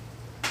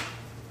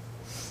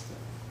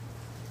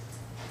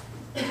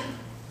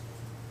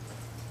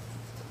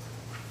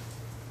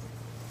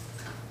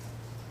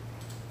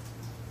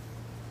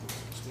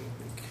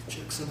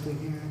 Check something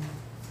here.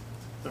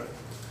 All right.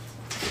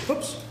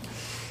 Whoops.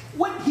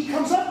 What he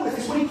comes up with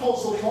is what he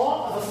calls the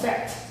law of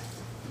effect.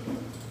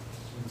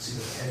 Let's see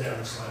the head down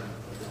the slide.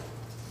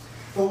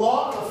 The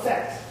law of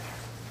effect.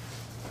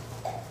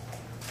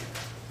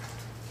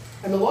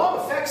 And the law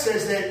of effect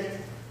says that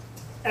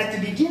at the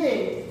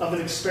beginning of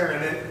an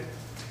experiment,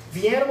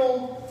 the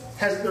animal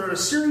there are a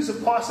series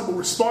of possible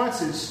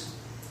responses,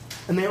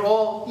 and they're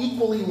all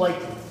equally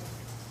likely.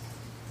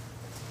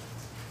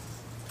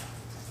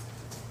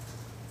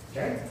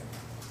 Okay?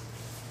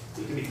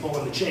 It could be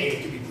pulling the chain,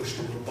 it could be pushed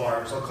into the bar.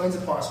 There's all kinds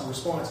of possible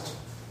responses.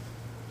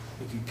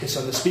 You could piss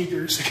on the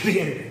speakers, it could be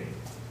anything.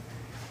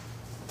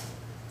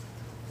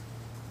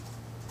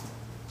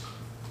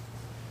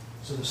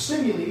 So the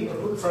stimuli are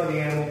put in front of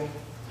the animal,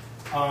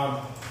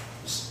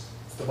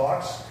 the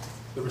box.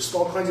 There are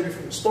all kinds of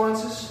different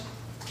responses.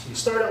 So you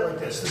start out like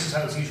this. This is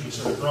how it's usually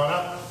sort of drawn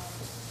up.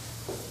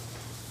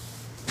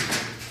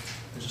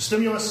 There's a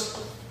stimulus,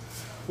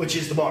 which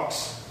is the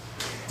box.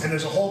 And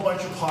there's a whole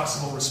bunch of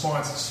possible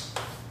responses.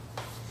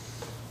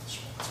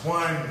 Response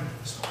 1,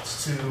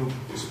 response 2,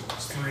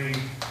 response 3,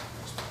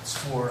 response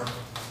 4,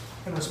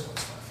 and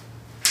response 5.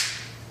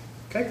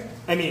 Okay?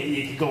 I mean,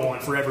 you could go on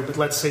forever, but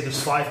let's say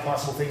there's 5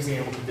 possible things the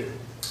animal can do.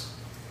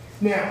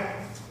 Now,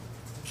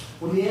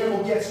 when the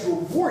animal gets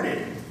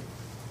rewarded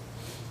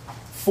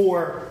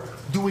for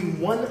doing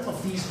one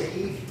of these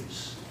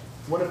behaviors,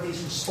 one of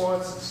these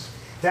responses,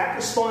 that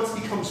response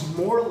becomes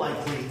more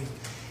likely,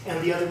 and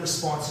the other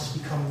responses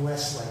become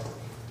less likely.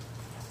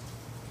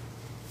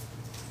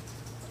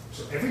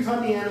 So every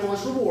time the animal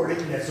is rewarded,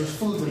 and that's there's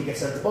food when he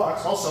gets out of the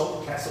box,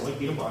 also, cats don't like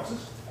being in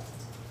boxes.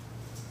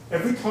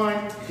 Every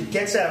time it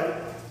gets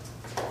out,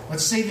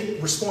 let's say that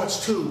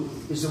response 2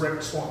 is the right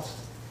response.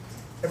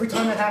 Every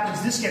time that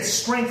happens, this gets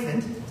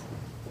strengthened,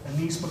 and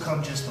these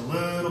become just a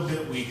little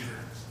bit weaker.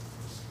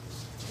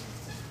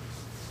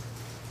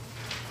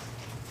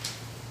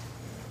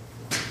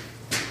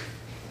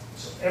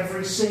 So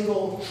every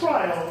single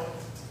trial,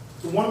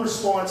 the one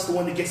response, the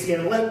one that gets the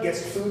animal out,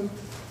 gets the food,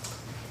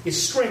 is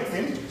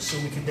strengthened, so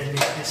we can then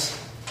make this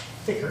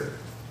thicker.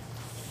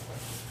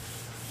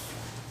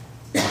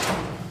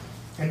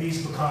 And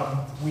these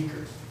become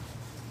weaker.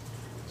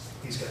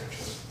 These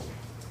connections.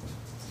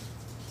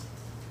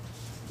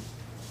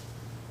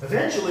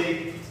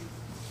 Eventually,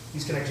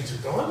 these connections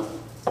are gone,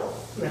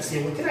 and that's the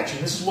only connection.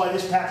 This is why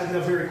this happens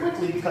very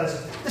quickly,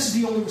 because this is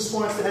the only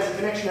response that has a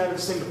connection out of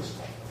the stimulus.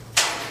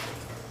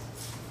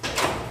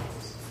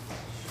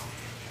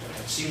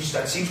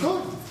 That seems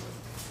good.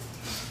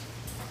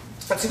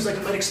 That seems like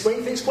it might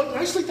explain things quite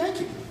nicely. Thank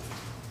you.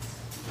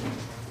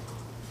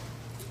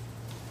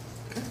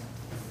 Okay.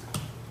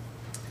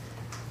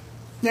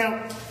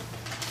 Now,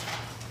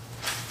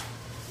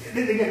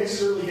 again, this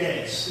is early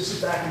days. This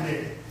is back in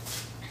the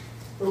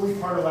early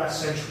part of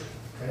last century.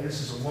 Okay,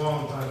 this is a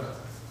long time ago.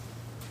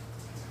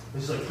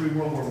 This is like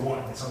pre-World War I.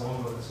 That's how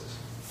long ago this is.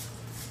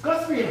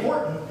 Guthrie and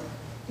Horton,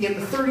 in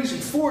the 30s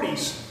and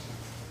 40s,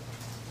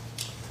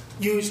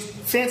 used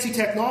fancy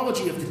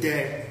technology of the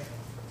day.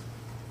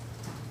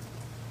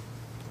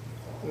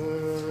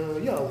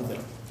 I'll leave that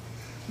up.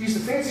 Used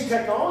the fancy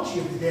technology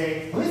of the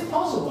day with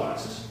puzzle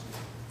boxes.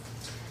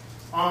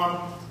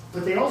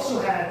 But they also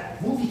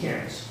had movie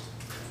cameras.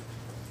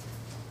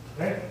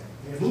 Right?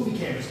 They had movie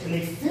cameras. And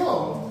they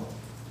filmed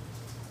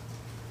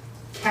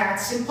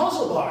cats in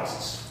puzzle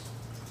boxes.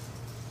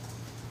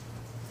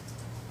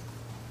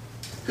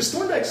 Because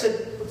Thorndike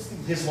said,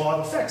 his law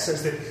of effect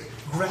says that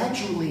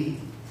gradually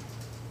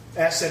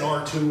S and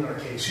R2 in our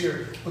case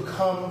here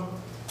become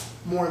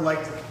more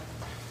likely.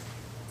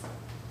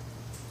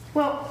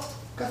 Well,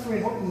 Guthrie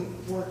and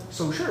Horton weren't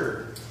so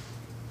sure.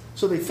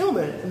 So they film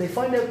it, and they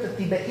find out that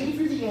the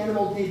behavior the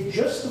animal did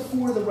just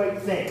before the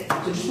right thing,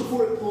 so just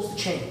before it pulls the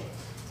chain.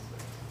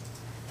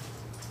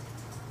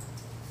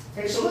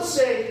 Okay, so let's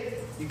say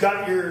you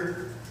got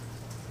your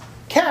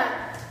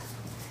cat,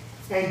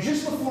 and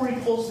just before he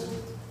pulls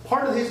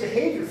part of his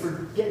behavior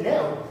for getting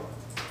out,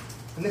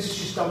 and this is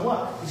just dumb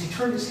luck, is he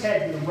turned his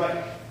head to the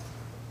right.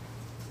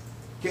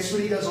 Guess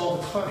what he does all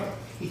the time?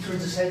 He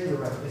turns his head to the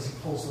right as he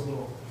pulls the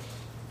little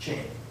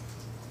chain.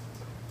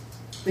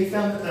 They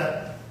found that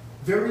the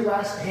very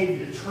last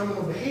behavior, the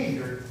terminal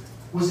behavior,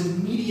 was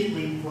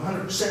immediately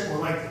 100% more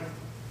likely.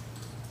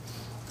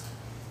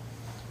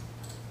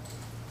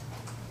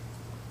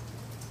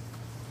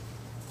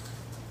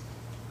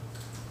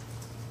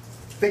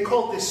 They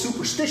called this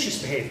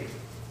superstitious behavior.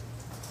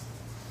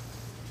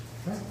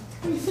 Right?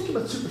 When you think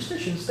about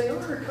superstitions, they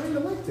are kind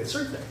of like this,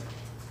 aren't they?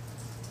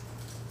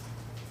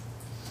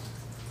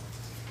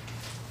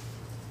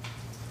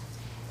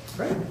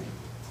 Right?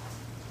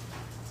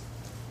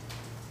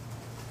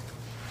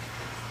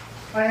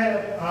 I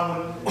had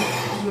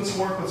doing some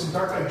work with some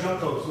dark-eyed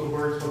juncos, little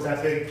birds about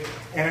that big,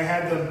 and I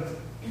had them.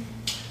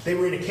 They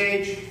were in a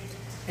cage,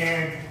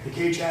 and the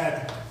cage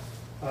had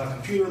a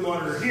computer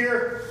monitor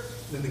here.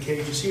 Then the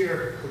cage is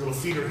here, a little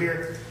feeder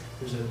here.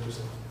 There's a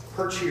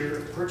perch here,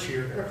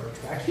 and a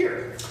perch back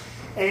here.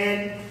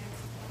 And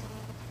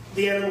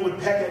the animal would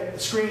peck at the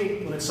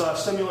screen when it saw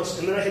stimulus,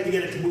 and then I had to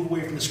get it to move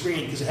away from the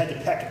screen because it had to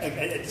peck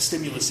at the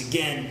stimulus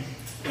again.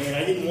 And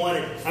I didn't want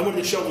it, I wanted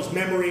to show it was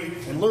memory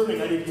and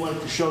learning. I didn't want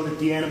it to show that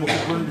the animal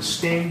could learn to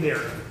stand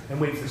there and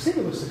wait for the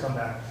stimulus to come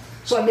back.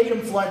 So I made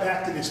him fly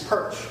back to this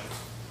perch.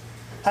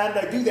 How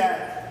did I do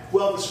that?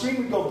 Well, the screen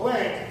would go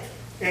blank,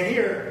 and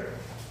here,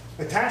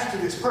 attached to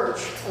this perch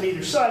on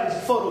either side is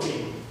a photo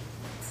beam.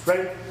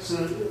 Right?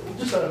 So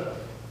just a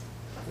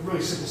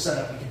really simple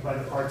setup. You can buy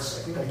the parts.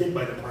 I think I did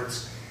buy the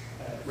parts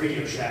at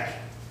Radio Shack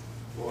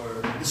or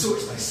the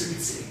source by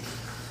City.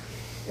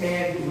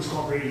 And it was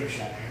called Radio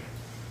Shack.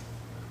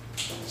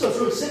 So it's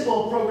really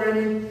simple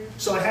programming.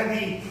 So I had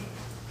the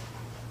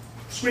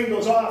screen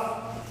goes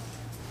off.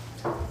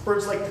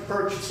 Birds like to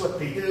perch. It's what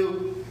they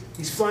do.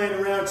 He's flying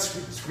around. The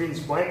screen's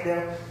blank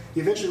now.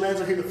 He eventually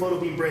lands on here. The photo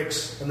beam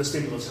breaks and the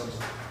stimulus comes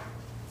on.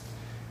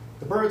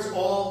 The birds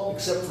all,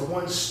 except for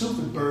one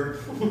stupid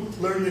bird,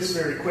 learned this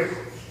very quickly.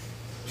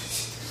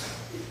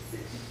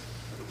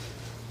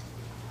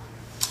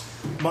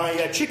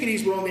 My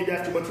chickadees were all named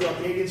after Montreal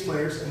Canadiens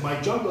players, and my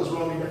juncos were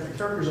all named after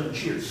Turkers on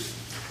Cheers.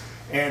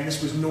 And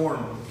this was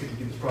Norm. Couldn't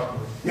do this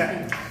properly.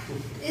 Yeah.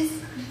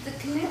 Is the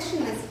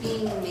connection that's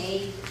being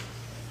made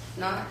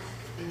not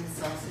in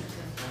associative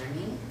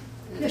learning?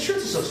 Yeah, sure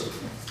it's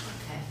associative.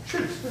 Okay.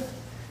 Sure.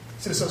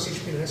 It's an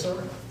association between this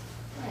over.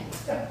 Right.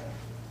 Yeah.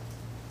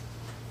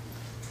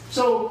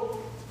 So,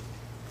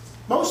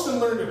 most of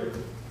them learn to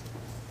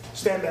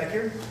stand back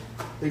here.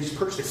 They just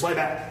perch, they fly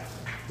back.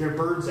 They're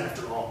birds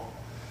after all.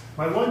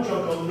 My one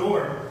junco,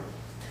 Norm,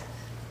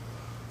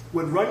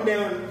 would run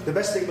down. The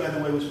best thing, by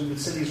the way, was we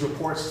would send these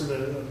reports to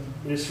the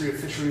Ministry of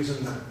Fisheries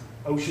and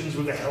Oceans,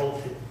 where the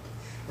hell,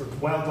 or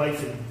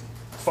Wildlife and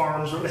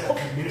Farms, where the hell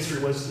the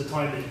ministry was at the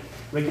time that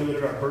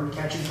regulated our bird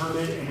catching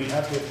permit, and we'd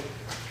have to,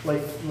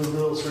 like, a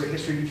little sort of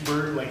history of each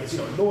bird, like it's,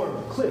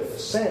 Norm, Cliff,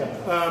 Sam.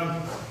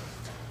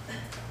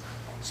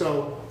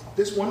 So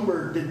this one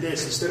bird did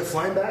this. Instead of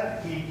flying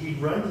back, he'd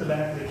run to the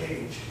back of the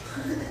cage.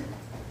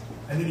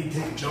 And then he'd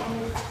take a jump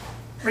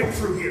right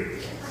through here.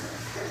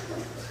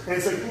 And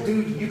it's like,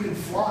 dude, you can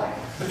fly.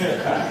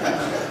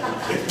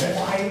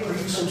 Why are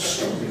you so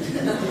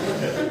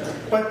stupid?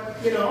 But,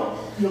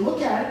 you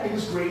look at it, it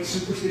was great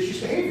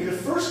superstitious behavior. The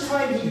first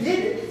time he did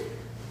it,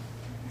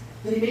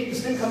 then he made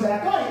this thing come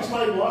back on. He was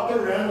probably walking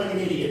around like an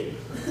idiot.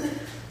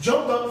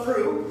 Jumped up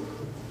through.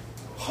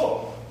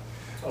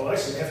 Oh, I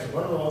see. I have to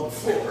run along the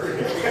floor.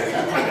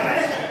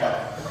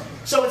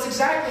 So it's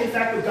exactly, in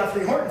fact, what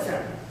Guthrie and Horton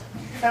found.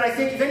 And I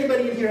think if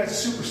anybody in here has a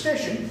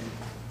superstition,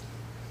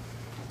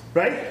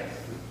 right,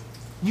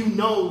 you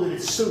know that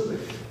it's stupid.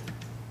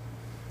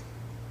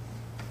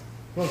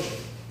 Won't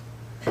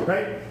you?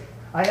 Right?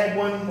 I had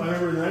one, I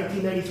remember the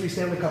 1993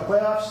 Stanley Cup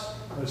playoffs.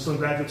 I was still in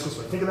graduate school,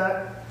 so I think of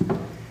that.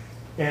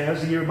 And that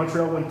was the year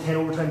Montreal won 10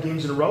 overtime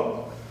games in a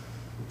row.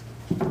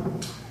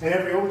 And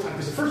every overtime,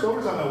 because the first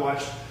overtime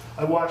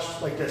I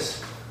watched like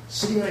this,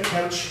 sitting on a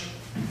couch,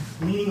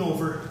 leaning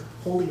over,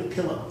 holding a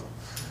pillow,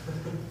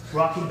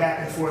 rocking back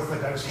and forth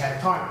like I was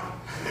catatonic.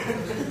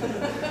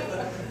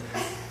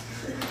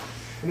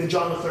 And then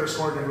John LeClaire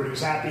scored, and everybody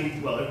was happy.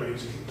 Well, everybody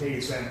was a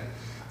Canadiens fan.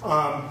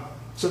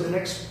 So the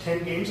next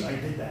 10 games, I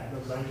did that.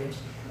 Those 9 games.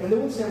 And they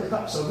won Stanley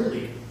Cup, so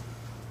really,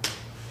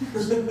 I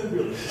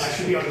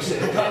should be on the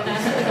Stanley Cup.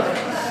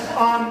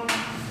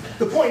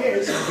 The point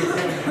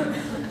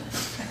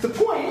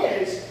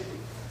is,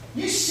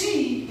 you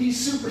see these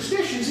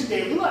superstitions in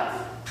daily life.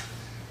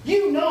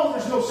 You know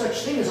there's no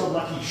such thing as a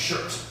lucky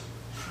shirt.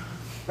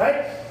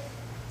 Right?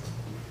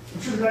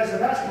 I'm sure the guys in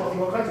the basketball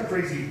team all kinds of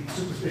crazy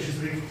superstitions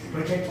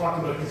but I can't talk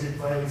about it because it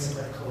violates some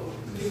of that code.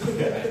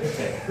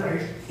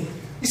 Right?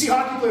 You see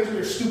hockey players with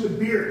their stupid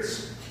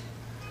beards.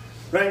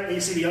 Right? And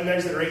you see the young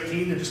guys that are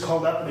 18, they're just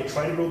called up and they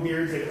try to grow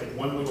beards. They get like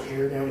one little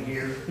hair down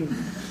here,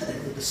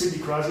 with the Sidney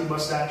Crosby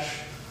mustache.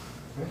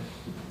 Right?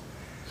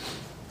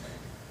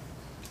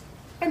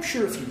 I'm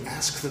sure if you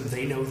ask them,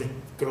 they know that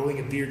growing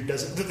a beard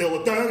doesn't. They'll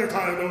look down their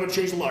time. They're going to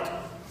change the look.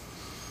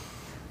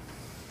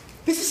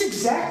 This is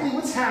exactly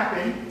what's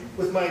happened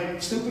with my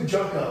stupid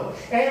Junko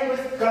and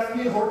with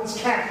Guthrie and Horton's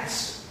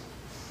cats.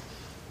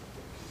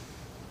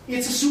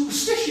 It's a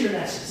superstition in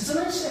essence.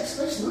 It's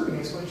a nice learning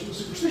explanation of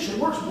superstition.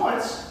 It works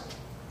once.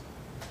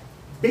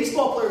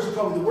 Baseball players are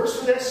probably the worst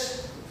for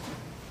this.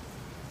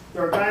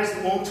 There are guys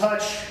that won't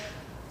touch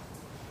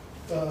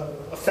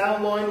a foul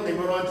line when they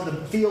run onto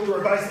the field. There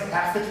are guys that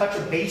have to touch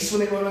a base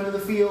when they run onto the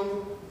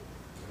field.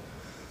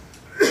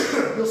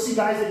 You'll see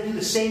guys that do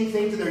the same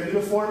thing to their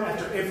uniform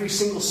after every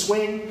single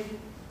swing. You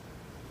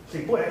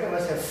think, boy, that guy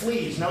must have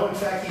fleas. No, in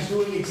fact, he's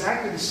doing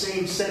exactly the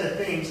same set of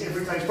things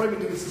every time. He's probably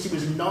been doing it since he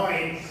was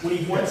 9 when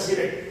he once hit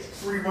a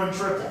 3-run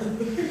triple.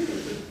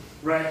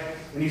 Right?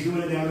 And he's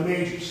doing it now in the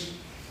majors.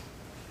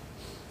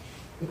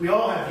 We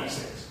all have these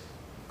things.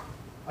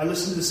 I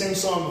listen to the same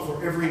song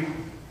before every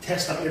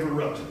test I ever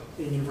wrote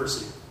in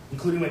university,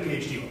 including my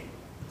PhD one.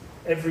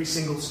 Every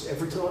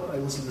time I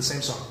listen to the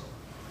same song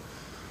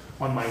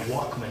on my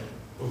Walkman.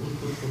 It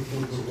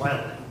was a while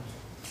now.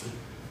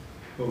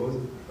 What was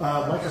it?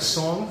 Like a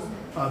Song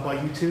by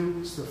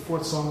U2. It's the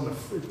 4th song on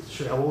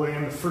how old I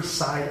am, the first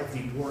side of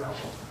the War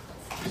album.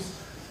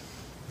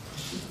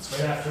 It's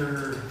right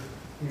after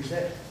Year's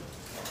Day,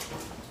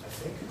 I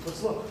think.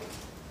 Let's look.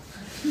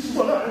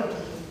 Well, no, I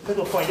think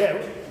we'll find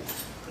out.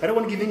 I don't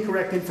want to give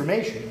incorrect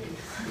information.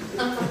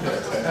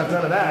 I've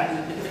none of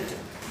that.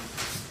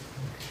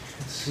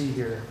 Let's see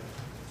here.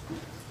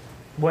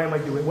 Why am I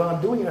doing it? Well,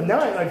 I'm doing it.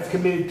 Now I've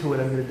committed to it.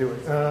 I'm going to do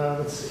it.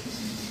 Let's see.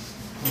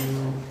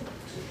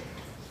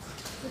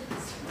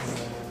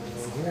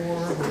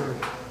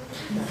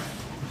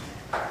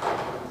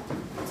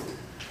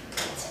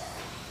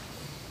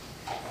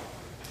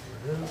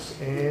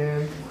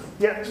 And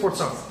yeah, it's 4th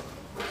song.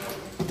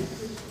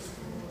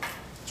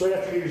 It's right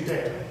after Year's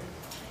Day.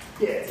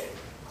 Yeah.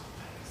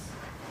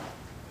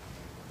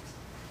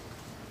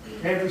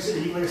 Every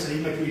city, like I said,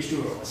 even my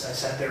PhD role, I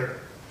sat there.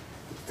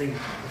 I think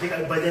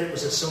by then it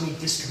was a Sony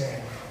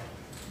Discman.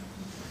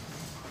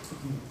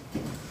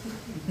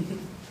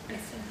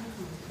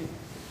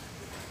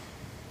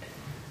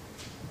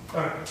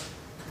 All right.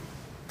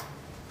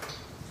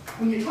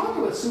 When you talk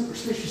about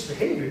superstitious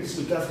behavior, this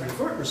is what Guthrie and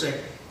Horton were saying.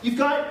 You've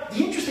got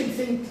the interesting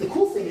thing. The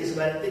cool thing is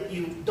about it that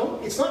you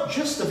don't. It's not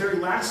just the very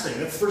last thing.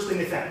 That's the first thing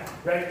they found,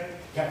 right?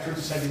 Cat turns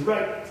his head to the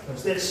right.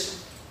 Does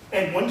this,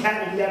 and one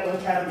cat will do that.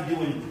 One cat will be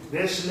doing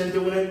this and then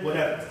doing it,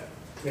 whatever.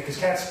 Because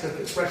cats have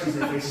expressions in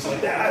their faces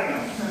like that. I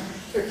don't know.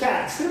 They're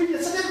cats.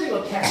 That's another thing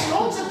about cats.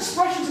 Dogs have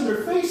expressions in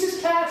their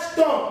faces. Cats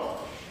don't.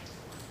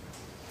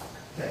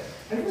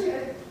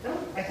 Okay.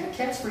 I had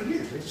cats for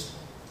years.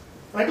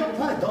 I don't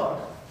want a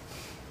dog.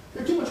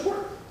 They're too much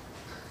work.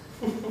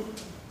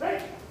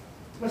 Right?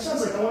 My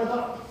son's like, I want a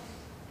dog.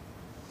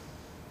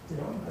 You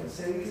know, I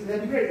say,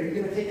 that'd be great. Are you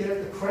going to take it out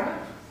the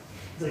crap?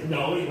 He's like,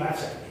 no, he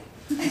laughs at me.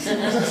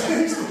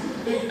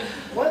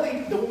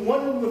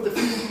 One of the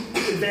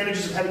few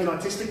advantages of having an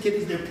autistic kid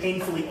is they're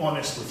painfully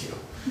honest with you.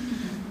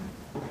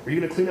 Are you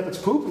going to clean up its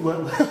poop?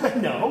 Well,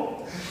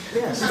 no.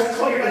 Yeah, so that's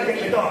why you're not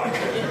getting a dog.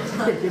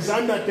 Because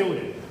I'm not doing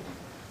it.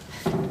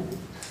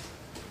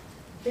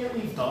 You can't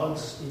leave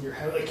dogs in your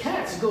house. Like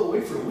cats, you go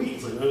away for a week.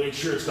 It's like, oh, make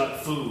sure it's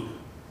got food.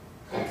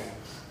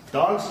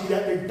 Dogs do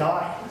that, they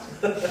die.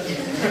 I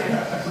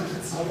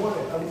want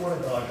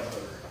a dog.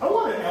 I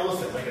want an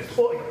elephant, like a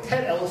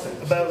pet elephant.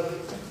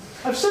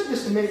 I've said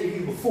this to many of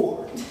you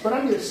before, but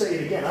I'm going to say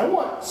it again. I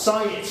want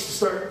science to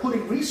start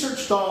putting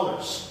research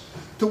dollars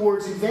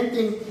towards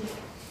inventing,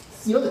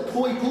 you know, the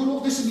toy poodle?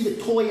 This would be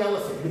the toy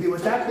elephant. If it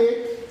was that big,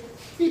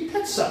 it'd be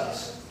pet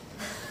size.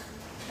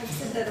 I've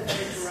said that about a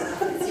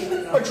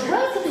giraffe. A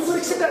giraffe would be good,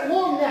 except that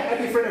long neck. I'd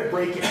be afraid I'd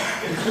break it.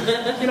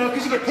 You know,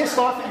 because you get pissed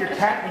off at your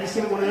cat and you just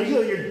give it one of those. You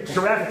know, your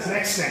giraffe, its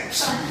neck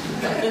snaps.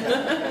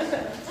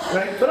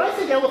 Right? But I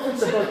think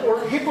elephants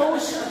or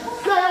hippos.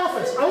 No,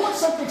 elephants. I want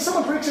something.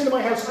 Someone breaks into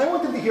my house. I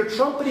want them to hear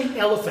trumpeting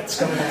elephants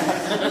coming out.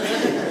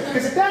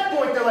 Because at that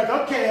point, they're like,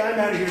 okay, I'm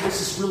out of here.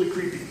 This is really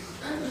creepy.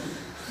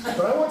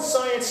 But I want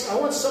science. I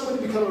want someone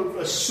to become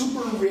a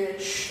super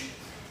rich,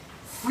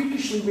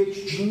 freakishly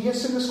rich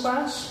genius in this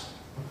class.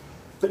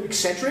 But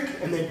eccentric,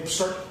 and then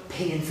start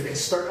paying for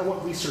this. I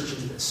want research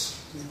into this.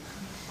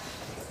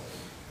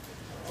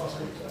 I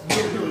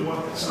really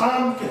want this.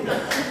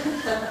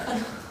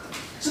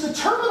 So the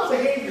terminal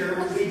behavior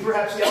would be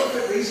perhaps the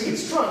elephant raising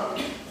its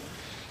trunk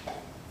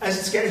as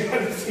it's getting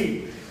out of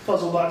the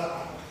puzzle box.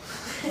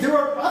 There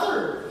are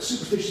other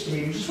superstitious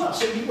behaviors as well.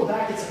 So if you go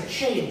back, it's like a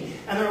chain,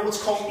 and there are what's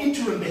called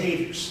interim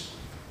behaviors.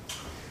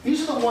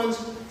 These are the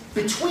ones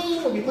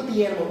between when you put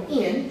the animal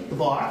in the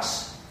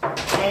box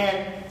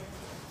and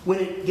when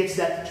it gets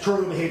that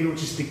terminal behavior,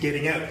 which is the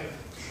getting out.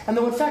 And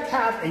they'll in fact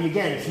have, and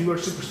again, if you are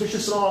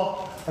superstitious at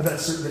all about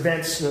certain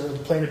events,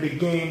 playing a big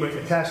game, writing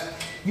a test,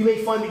 you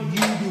may find that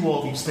you do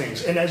all these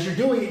things. And as you're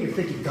doing it, you're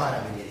thinking, God,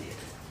 I'm an idiot.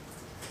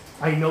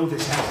 I know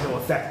this has no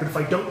effect, but if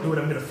I don't do it,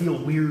 I'm going to feel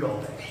weird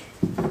all day.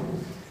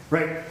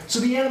 Right? So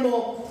the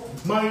animal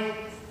might,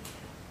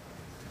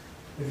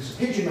 if it's a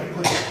pigeon, might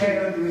put its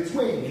head under its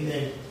wing and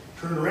then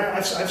turn around.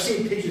 I've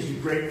seen pigeons do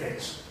great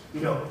things.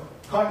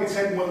 Cock its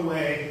head one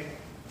way,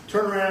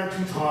 turn around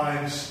 2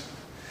 times,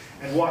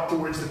 and walk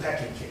towards the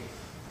pecking king.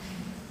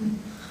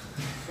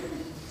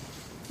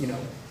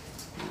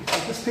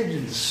 This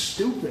pigeon's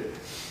stupid.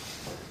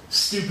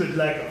 Stupid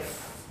like a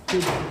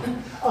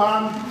pigeon.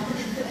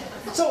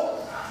 So,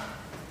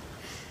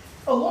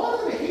 a lot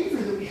of the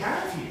behavior that we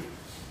have here,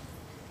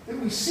 that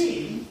we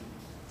see,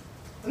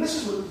 and this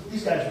is what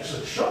these guys are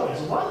sort of showing,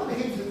 is a lot of the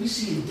behavior that we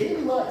see in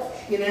daily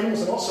life, in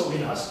animals and also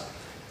in us,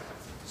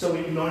 so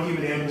in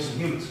non-human animals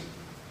and humans,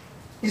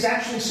 is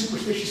actually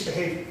superstitious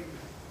behavior.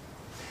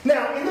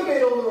 Now, in the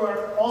middle, there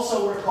are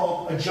also what are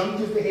called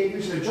adjunctive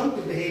behaviors. And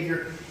adjunctive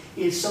behavior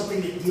is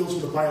something that deals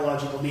with a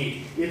biological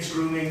need. It's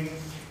grooming,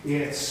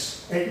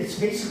 it's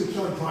basically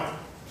killing time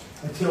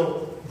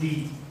until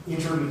the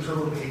internal and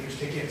internal behaviors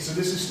kick in. So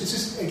this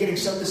is getting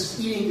some. This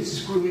is eating. This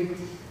is grooming.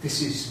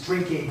 This is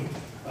drinking.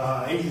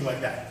 Anything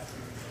like that.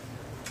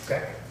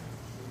 Okay.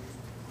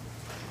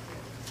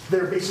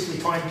 They're basically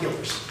time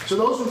killers. So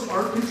those ones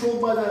aren't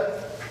controlled by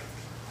the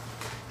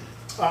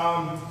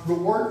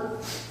reward,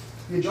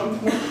 the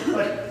adjunctive one,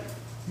 but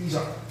these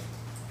are.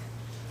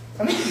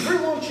 And they can be very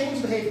long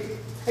chains of behavior.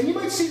 And you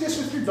might see this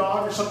with your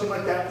dog or something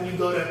like that when you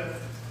go to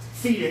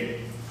feed it,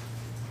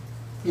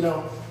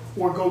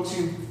 or go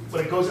to,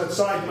 when it goes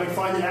outside, you might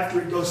find that after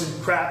it goes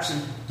and craps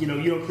and, you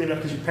don't clean it up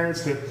because your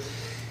parents did.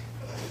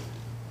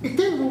 It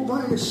then will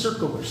run in a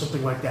circle or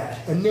something like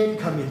that and then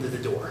come into the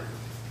door.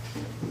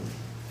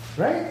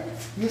 Right?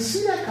 You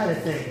see that kind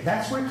of thing.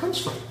 That's where it comes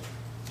from.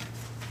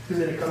 Because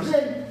then it comes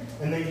in,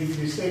 and then you do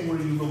this thing where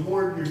you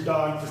reward your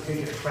dog for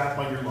taking a crap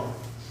on your lawn.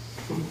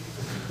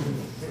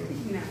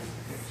 No.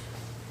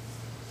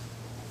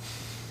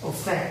 Oh,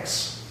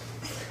 thanks.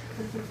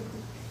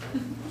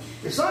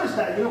 It's not as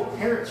bad.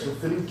 Parents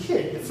with the new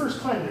kid, the first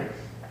time there,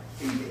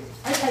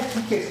 I've had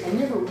 2 kids. I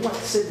never once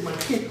said to my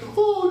kid,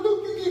 "Oh,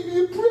 look, you give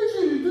me a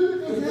present."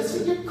 And that's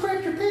you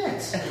crap your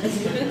pants.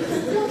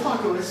 You don't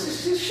talk to us.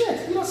 It's just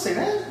shit. You don't say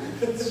that.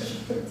 You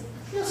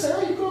don't say,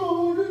 "Oh, you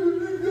go."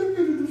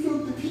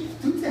 People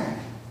do that.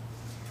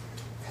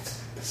 That's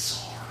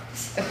bizarre.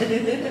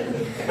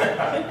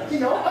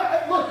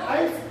 Look,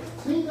 I've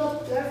cleaned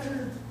up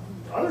after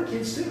other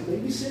kids too,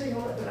 babysitting,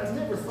 all that, but I've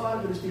never thought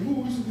of it as being,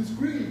 "Oh, isn't this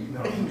great?"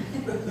 No.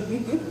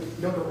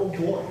 They're, "Oh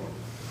boy."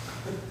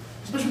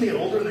 Especially when they get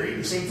older and they're eating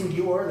the same food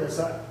you are, it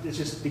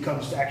just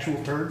becomes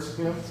actual turds,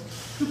 What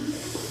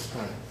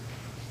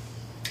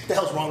the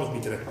hell's wrong with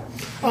me today?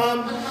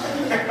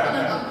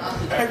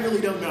 I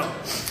really don't know.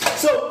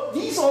 So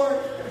these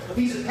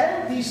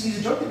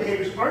adjunctive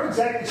behaviors aren't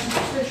exactly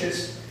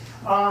superstitious,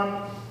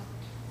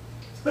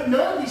 but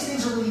none of these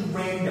things are really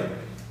random.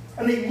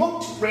 And they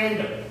looked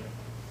random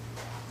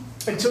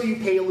until you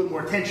pay a little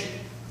more attention.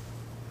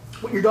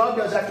 What your dog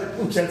does after it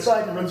poops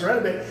outside and runs around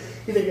a bit,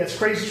 you think that's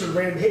crazy sort of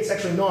random behavior. It's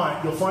actually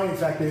not. You'll find, in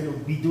fact, that it'll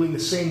be doing the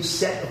same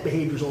set of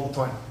behaviors all the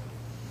time.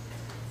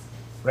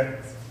 Right?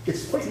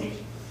 It's quite neat.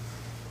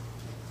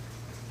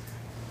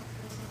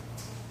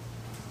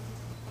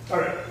 All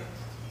right.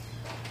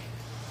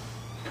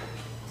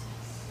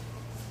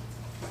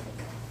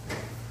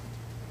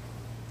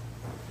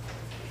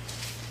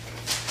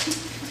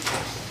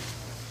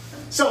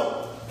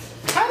 So,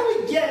 how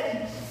do we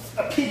get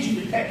a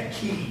pigeon to peck a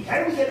kitty?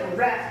 How do we get a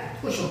rat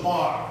to push a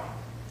bar?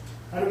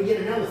 How do we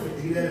get an elephant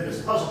to do that in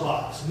this puzzle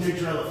box, a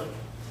miniature elephant?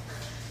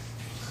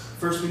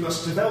 First, we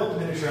must develop a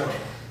miniature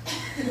elephant.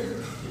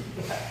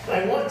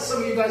 I want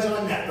some of you guys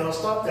on that, but I'll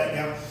stop that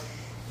now.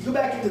 You go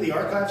back into the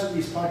archives of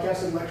these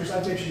podcasts and lectures,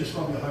 I've mentioned this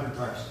probably 100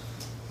 times.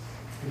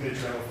 The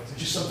miniature elephants.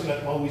 It's just something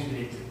I've always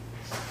been into.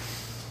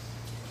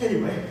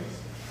 Anyway.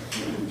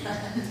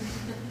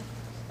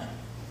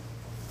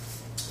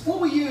 What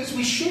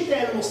we shape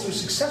animals through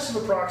successive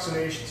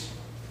approximations.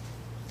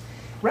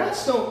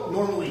 Rats don't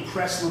normally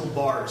press little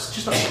bars. It's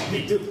just not what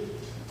they do.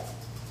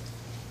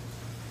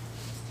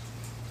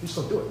 They just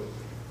don't do it.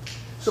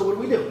 So what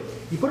do?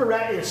 You put a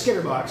rat in a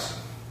Skinner box,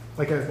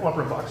 like an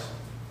opera box.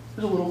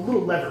 There's a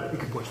little lever you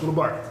can push, little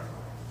bar.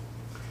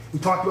 We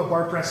talked about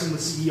bar pressing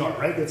with CER,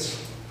 right? So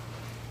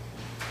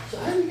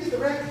how do you get the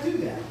rat to do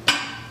that?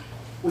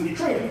 Well, you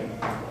train him.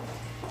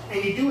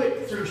 And you do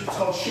it through, it's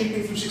called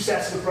shaping through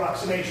successive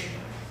approximation.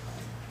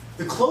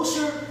 The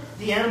closer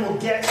the animal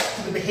gets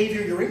to the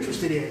behavior you're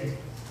interested in,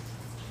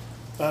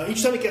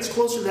 each time it gets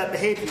closer to that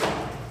behavior,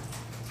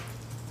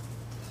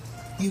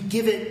 you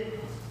give it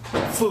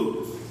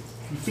food.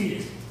 You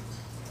feed it.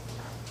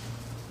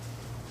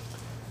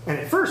 And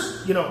at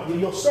first,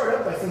 you'll start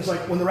out by things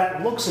like when the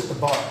rat looks at the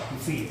bar, you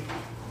feed it.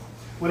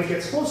 When it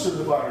gets closer to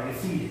the bar, you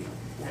feed it.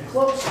 And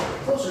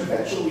closer,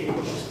 eventually it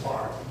pushes the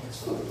bar and gets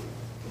food.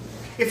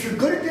 If you're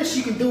good at this,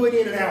 you can do it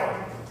in an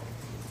hour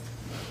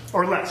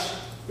or less.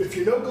 If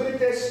you're no good at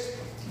this,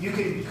 you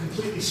can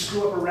completely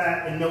screw up a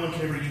rat and no one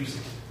can ever use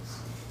it.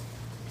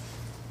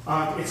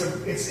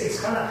 It's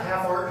kind of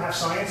half art, half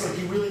science. Like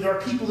there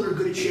are people that are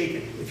good at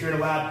shaping. If you're in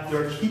a lab,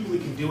 there are people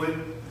that can do it,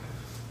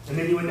 and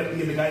then you end up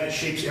being the guy that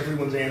shapes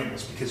everyone's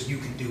animals because you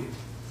can do it.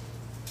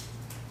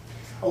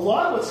 A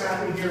lot of what's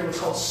happening here is what's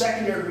called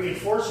secondary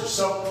reinforcers.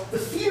 So the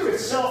feeder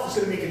itself is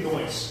going to make a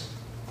noise,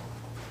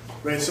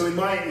 right? So in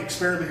my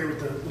experiment here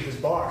with this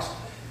box,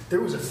 there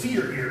was a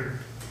feeder here.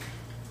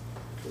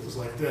 It was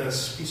like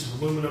this piece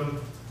of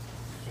aluminum,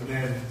 and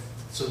then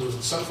so there was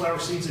the sunflower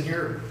seeds in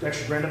here,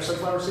 actually ground up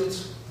sunflower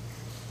seeds.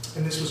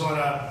 And this was on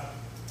a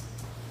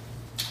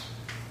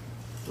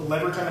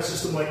lever kind of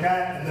system like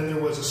that, and then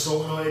there was a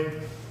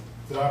solenoid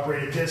that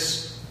operated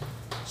this.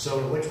 So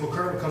an electrical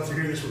current would come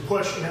through here, this would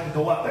push, and that would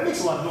go up. That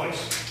makes a lot of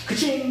noise.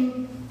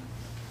 Ka-ching!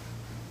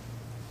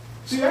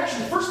 So the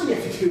first thing you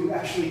have to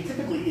do,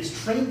 typically,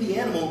 is train the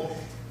animal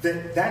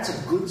that that's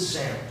a good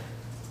sound.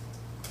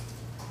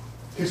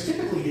 Because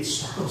typically it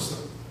startles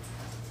them.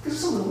 Because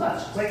it's a little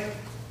nuts. It's like,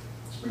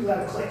 it's a pretty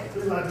loud click,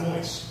 pretty loud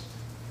noise.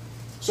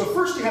 So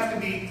first you have to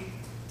be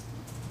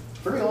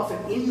very often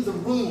in the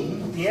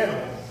room with the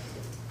animal,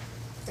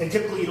 and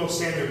typically you don't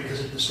stand there because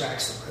it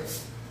distracts them,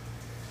 right?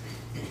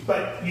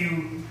 But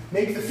you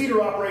make the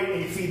feeder operate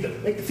and you feed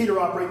them. Make the feeder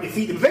operate and you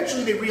feed them.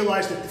 Eventually they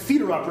realize that the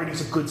feeder operating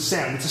is a good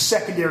sound. It's a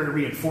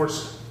secondary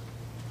reinforcer,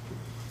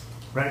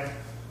 right?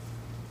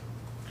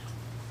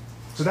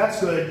 So that's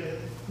good.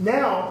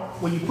 Now,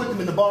 when you put them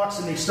in the box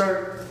and they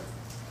start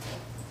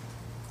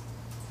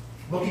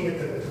looking at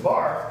the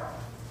bar,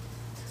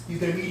 you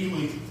can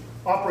immediately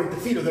operate the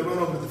feeder. They run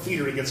over to the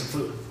feeder and get some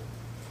food.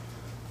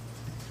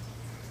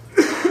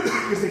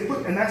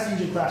 And that's the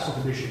using classical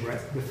conditioning,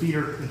 right? The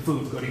feeder and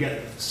food go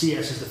together.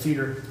 CS is the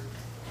feeder,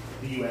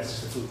 the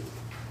US is the food.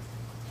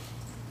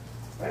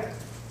 Right?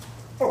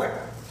 Okay.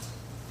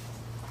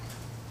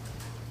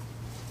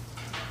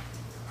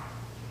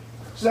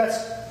 So that's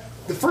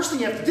the first thing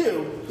you have to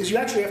do is you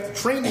actually have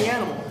to train the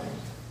animal.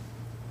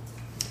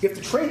 You have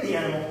to train the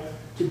animal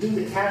to do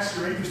the tasks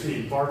you're interested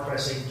in, bar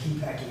pressing, key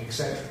packing,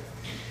 etc.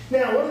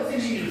 Now, one of the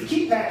things you do with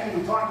key packing,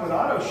 we talked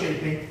about auto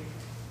shaping.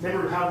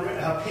 Remember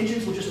how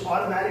pigeons will just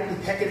automatically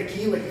peck at a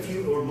key, like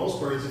or most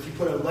birds, if you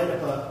put up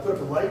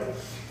a light,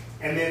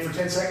 and then for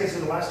 10 seconds,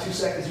 in the last 2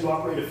 seconds, you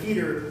operate a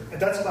feeder, and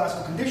that's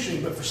classical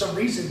conditioning, but for some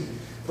reason,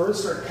 birds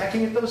start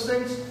pecking at those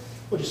things.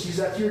 Well, just use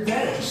that to your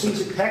advantage. As soon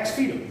as it pecks,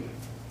 feed them.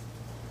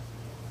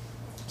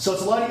 So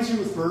it's a lot easier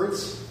with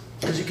birds,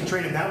 because you can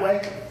train them that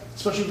way,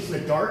 especially if it's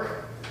in the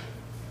dark,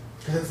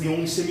 because that's the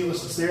only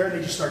stimulus that's there, and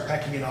they just start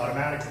pecking it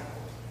automatically.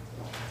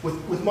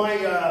 With my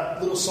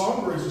little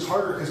songbirds, it was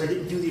harder because I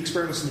didn't do the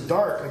experiments in the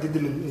dark. I did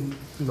them in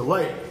the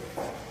light.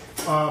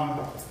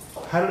 How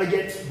did I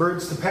get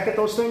birds to peck at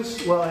those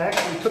things? Well, I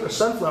actually took a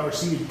sunflower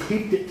seed and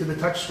taped it to the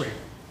touchscreen.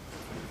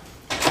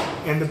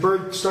 And the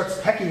bird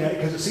starts pecking at it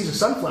because it sees a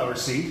sunflower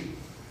seed.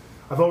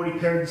 I've already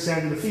paired the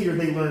sound to the feeder.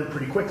 They learn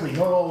pretty quickly.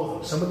 Not all of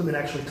them. Some of them it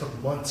actually took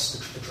months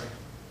to train.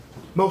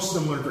 Most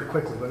of them learn very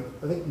quickly, but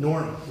I think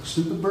Norm, the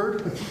stupid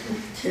bird,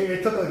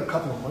 it took like a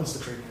couple of months to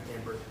train that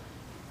damn bird.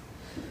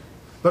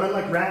 But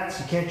unlike rats,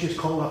 you can't just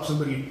call up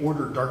somebody and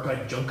order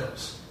dark-eyed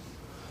juncos.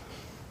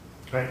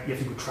 Right? You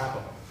have to go trap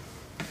them.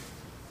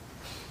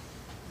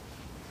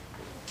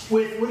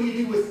 What do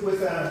you do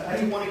with how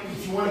do you want to,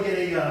 if you want to get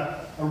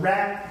a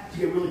rat to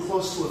get really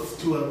close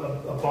to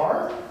a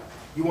bar,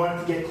 you want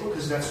it to get close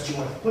because that's what you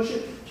want to push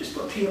it, just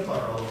put peanut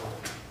butter all over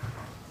it.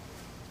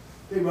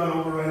 They run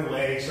over right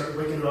away, start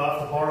breaking it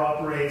off, the bar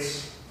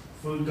operates,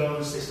 food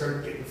goes, they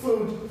start getting the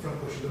food from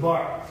pushing the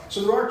bar.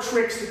 So there are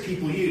tricks that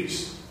people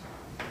use.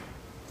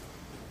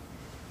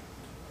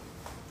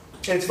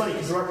 And it's funny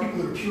because there are people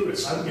that are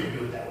purists. I would never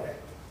do it that way.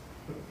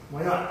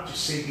 Why not?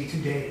 Just save me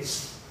 2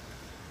 days.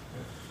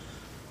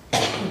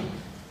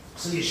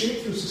 So you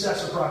shape through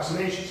successive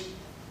approximations.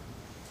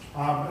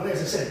 And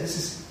as I said,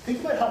 think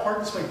about how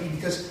hard this might be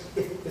because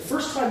if the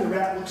first time the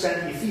rat looks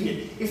at it, you feed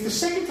it. If the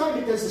second time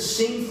it does the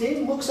same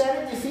thing, looks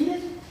at it, you feed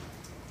it,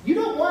 you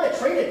don't want to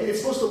train it that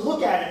it's supposed to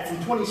look at it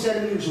from 20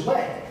 centimeters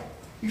away.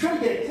 You're trying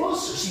to get it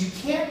closer, so you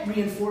can't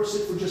reinforce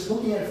it for just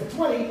looking at it from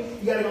 20.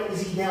 You got to go,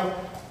 is he now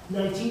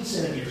 19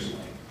 centimeters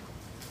away?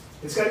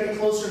 It's got to get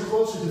closer and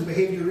closer to the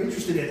behavior you're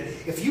interested in.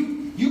 If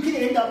you can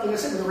end up, like I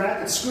said, with a rat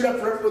that's screwed up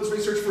for everyone's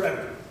research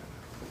forever.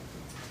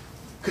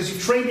 Because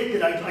you've trained it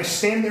that I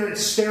stand there and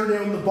stare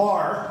down the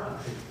bar,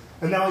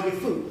 and now I get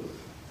food.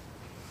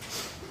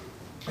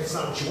 It's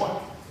not what you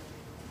want.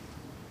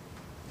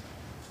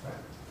 Right?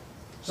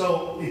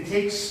 So it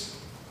takes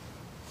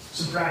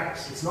some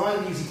practice. It's not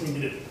an easy thing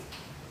to do.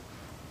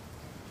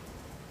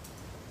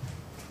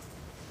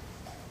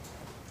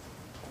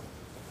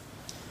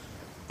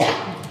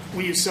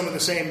 We use some of the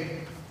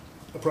same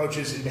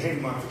approaches in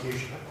behavior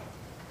modification.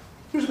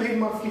 There's a behavior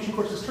modification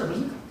course this term,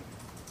 isn't there?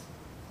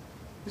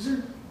 Is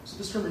there? Is it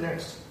this term or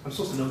next? I'm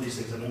supposed to know these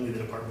things. I'm only the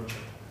department chair.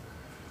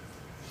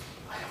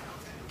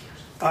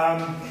 I don't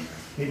know if that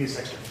cares. Maybe it's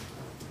next term.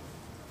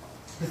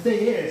 The thing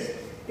is,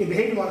 in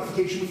behavior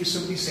modification, we use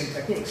some of these same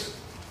techniques.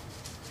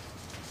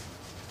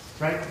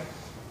 Right?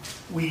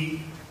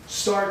 We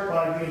start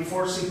by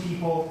reinforcing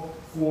people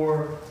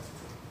for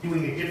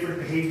doing a different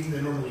behavior than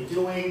they're normally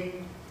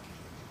doing,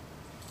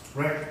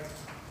 right?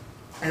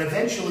 And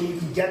eventually you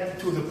can get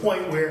to the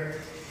point where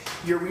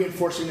you're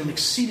reinforcing them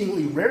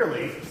exceedingly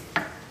rarely,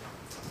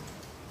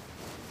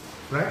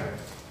 right,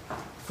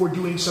 for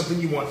doing something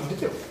you want them to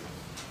do.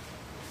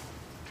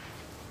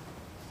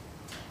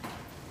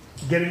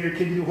 Getting your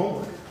kid to do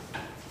homework,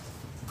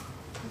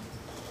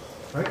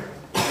 right?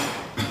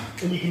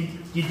 And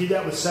you do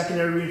that with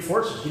secondary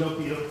reinforcers. You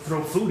don't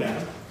throw food at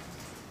them,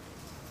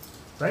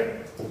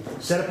 right?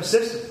 Set up a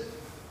system.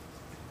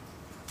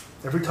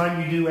 Every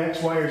time you do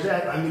X, Y, or Z,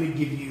 I'm going to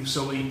give you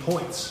so many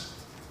points.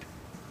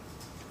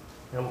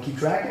 And we'll keep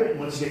track of it. And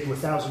once you get to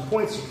 1,000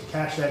 points, you can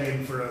cash that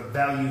in for a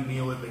valued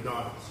meal at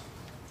McDonald's.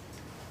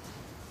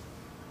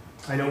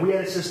 I know we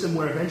had a system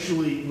where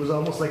eventually it was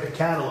almost like a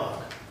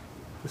catalog.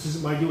 This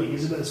isn't my doing.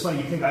 Isabel, it's funny.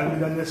 You think I would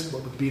have done this?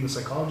 What with being a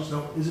psychologist?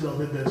 No, Isabel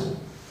did this.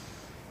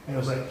 And it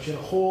was like she had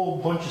a whole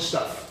bunch of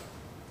stuff.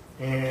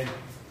 And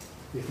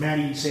if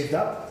Maddie saved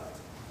up,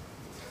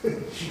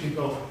 she could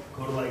go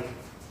to like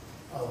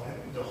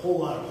a whole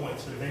lot of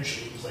points. But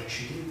eventually, it was like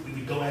we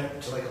would go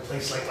out to like a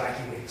place like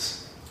Wacky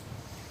Wings.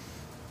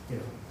 You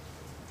know,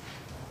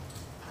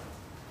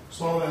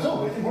 small amounts.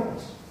 Oh, anything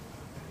works.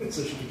 And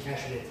so she could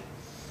cash it in.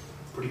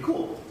 Pretty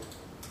cool.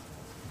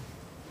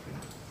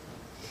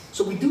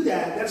 So we do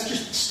that. That's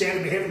just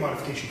standard behavior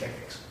modification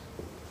techniques.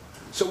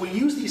 So we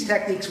use these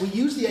techniques. We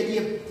use the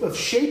idea of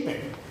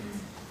shaping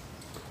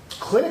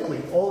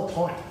clinically all the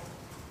time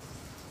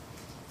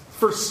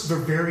for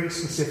very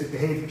specific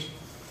behaviors.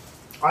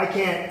 I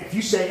can't, if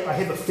you say I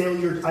have a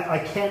failure, I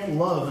can't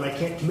love and I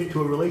can't commit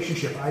to a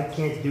relationship, I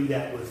can't do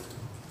that with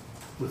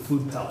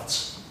food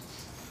pellets.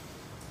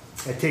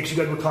 It takes you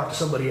got to go talk to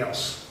somebody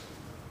else.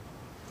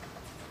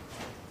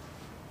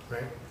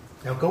 Right?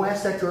 Now go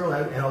ask that girl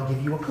out and I'll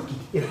give you a cookie.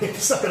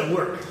 It's not going to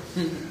work.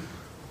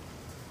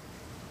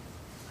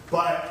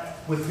 But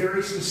with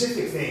very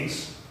specific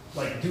things,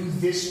 like do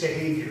this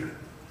behavior,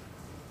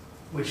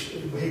 which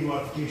behavior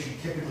modification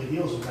typically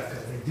deals with that kind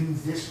of thing, do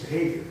this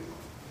behavior,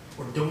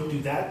 or don't do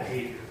that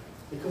behavior,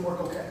 it can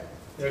work okay.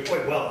 They're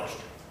quite well,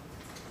 actually.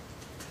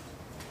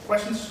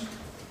 Questions?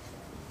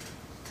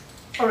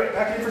 All right,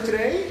 back in for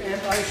today, and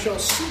I shall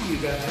see you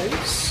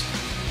guys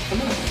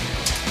tomorrow.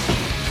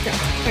 Yeah,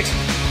 thanks.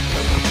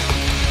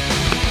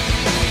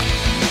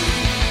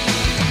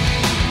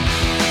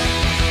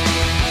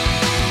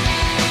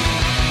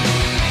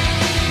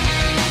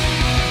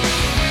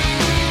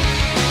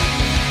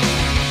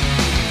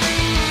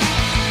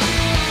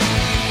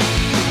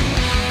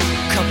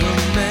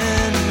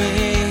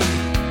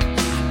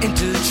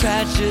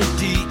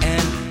 Tragedy,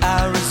 and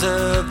I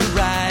reserve the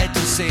right to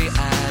say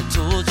I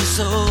told you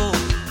so.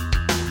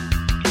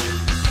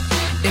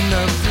 In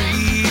the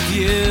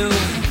preview,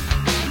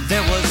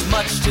 there was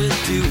much to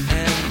do,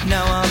 and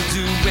now I'm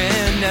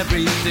doing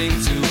everything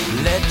to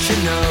let you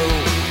know.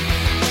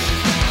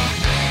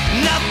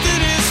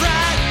 Nothing is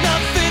right,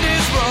 nothing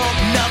is wrong,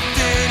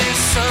 nothing is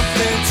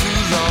something too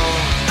long.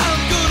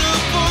 I'm gonna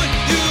point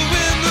you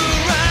in the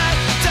right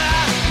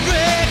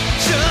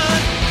direction.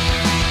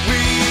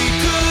 We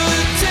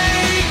could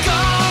take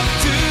off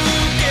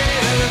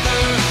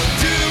together,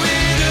 do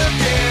it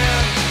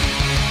again,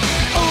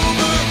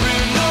 over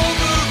and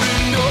over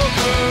and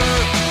over.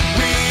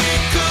 We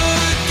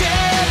could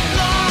get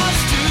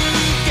lost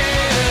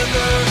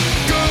together,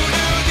 go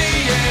to the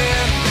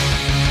end,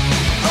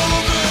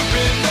 over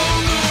and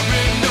over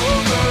and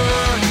over.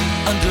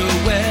 Under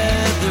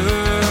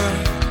weather,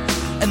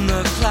 and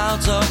the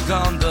clouds are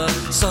gone, the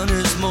sun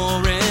is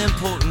more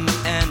important,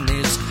 and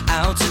it's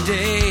out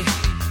today.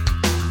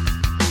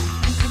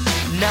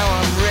 Now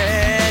I'm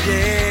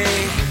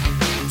ready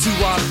to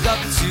walk up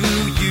to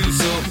you,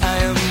 so I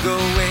am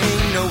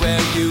going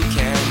nowhere. You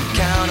can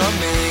count on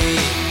me.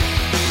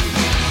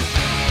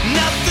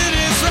 Nothing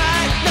is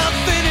right,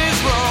 nothing is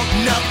wrong,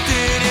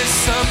 nothing is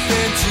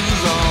something too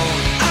long.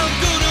 I'm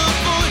gonna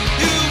point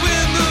you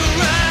in the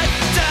right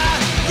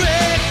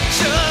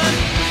direction.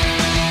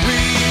 We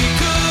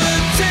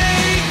could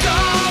take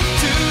off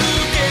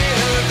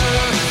together,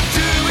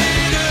 do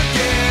it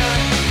again,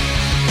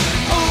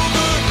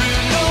 over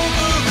and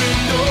over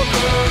and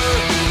over.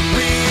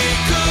 We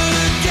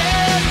could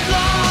get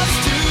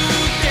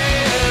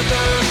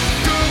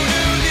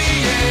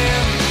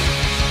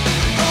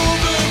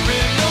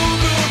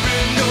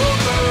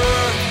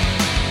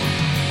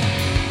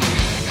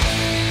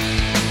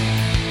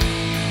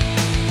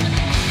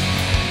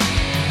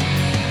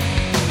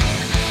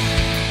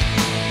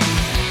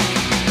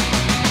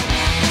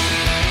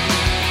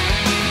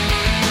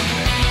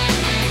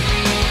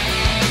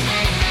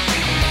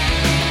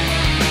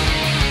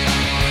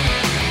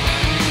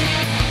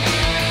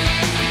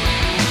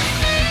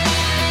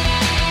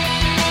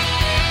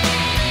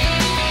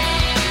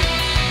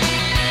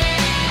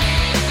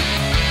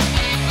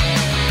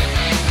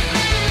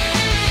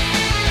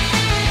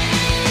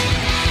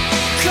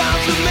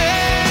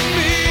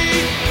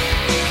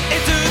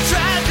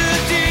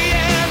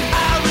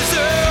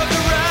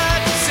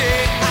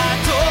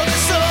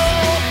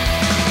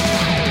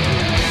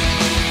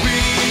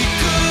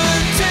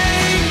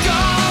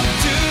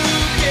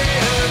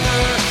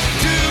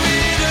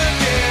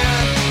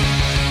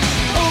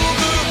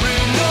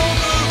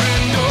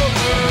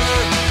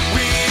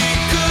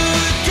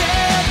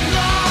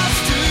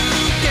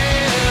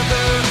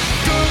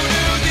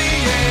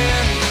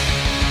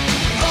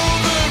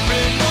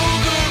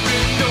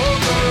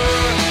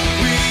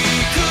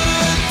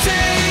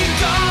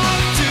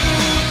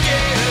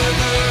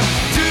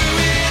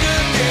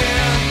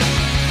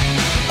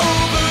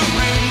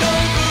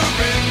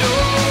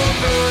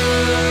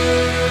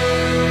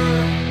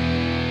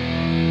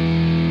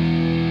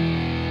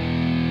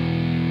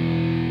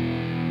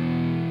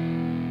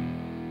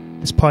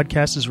This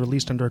podcast is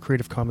released under a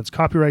Creative Commons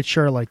copyright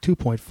share alike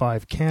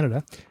 2.5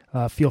 Canada.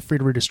 Feel free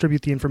to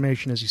redistribute the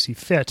information as you see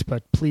fit,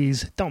 but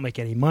please don't make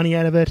any money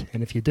out of it.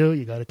 And if you do,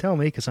 you got to tell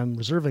me, because I'm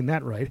reserving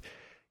that right.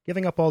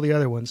 Giving up all the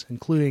other ones,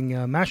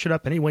 including mash it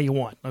up any way you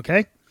want,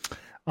 okay?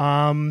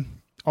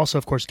 Also,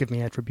 of course, give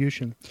me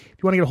attribution. If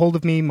you want to get a hold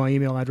of me, my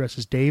email address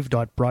is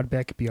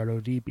dave.brodbeck,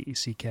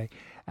 BRODBECK,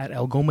 at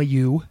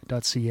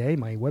algomau.ca.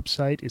 My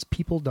website is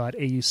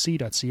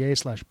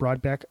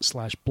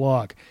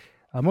people.auc.ca/brodbeck/blog.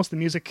 Most of the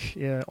music,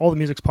 all the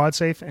music's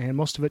PodSafe, and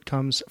most of it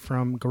comes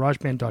from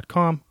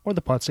GarageBand.com or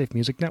the PodSafe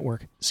Music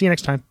Network. See you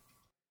next time.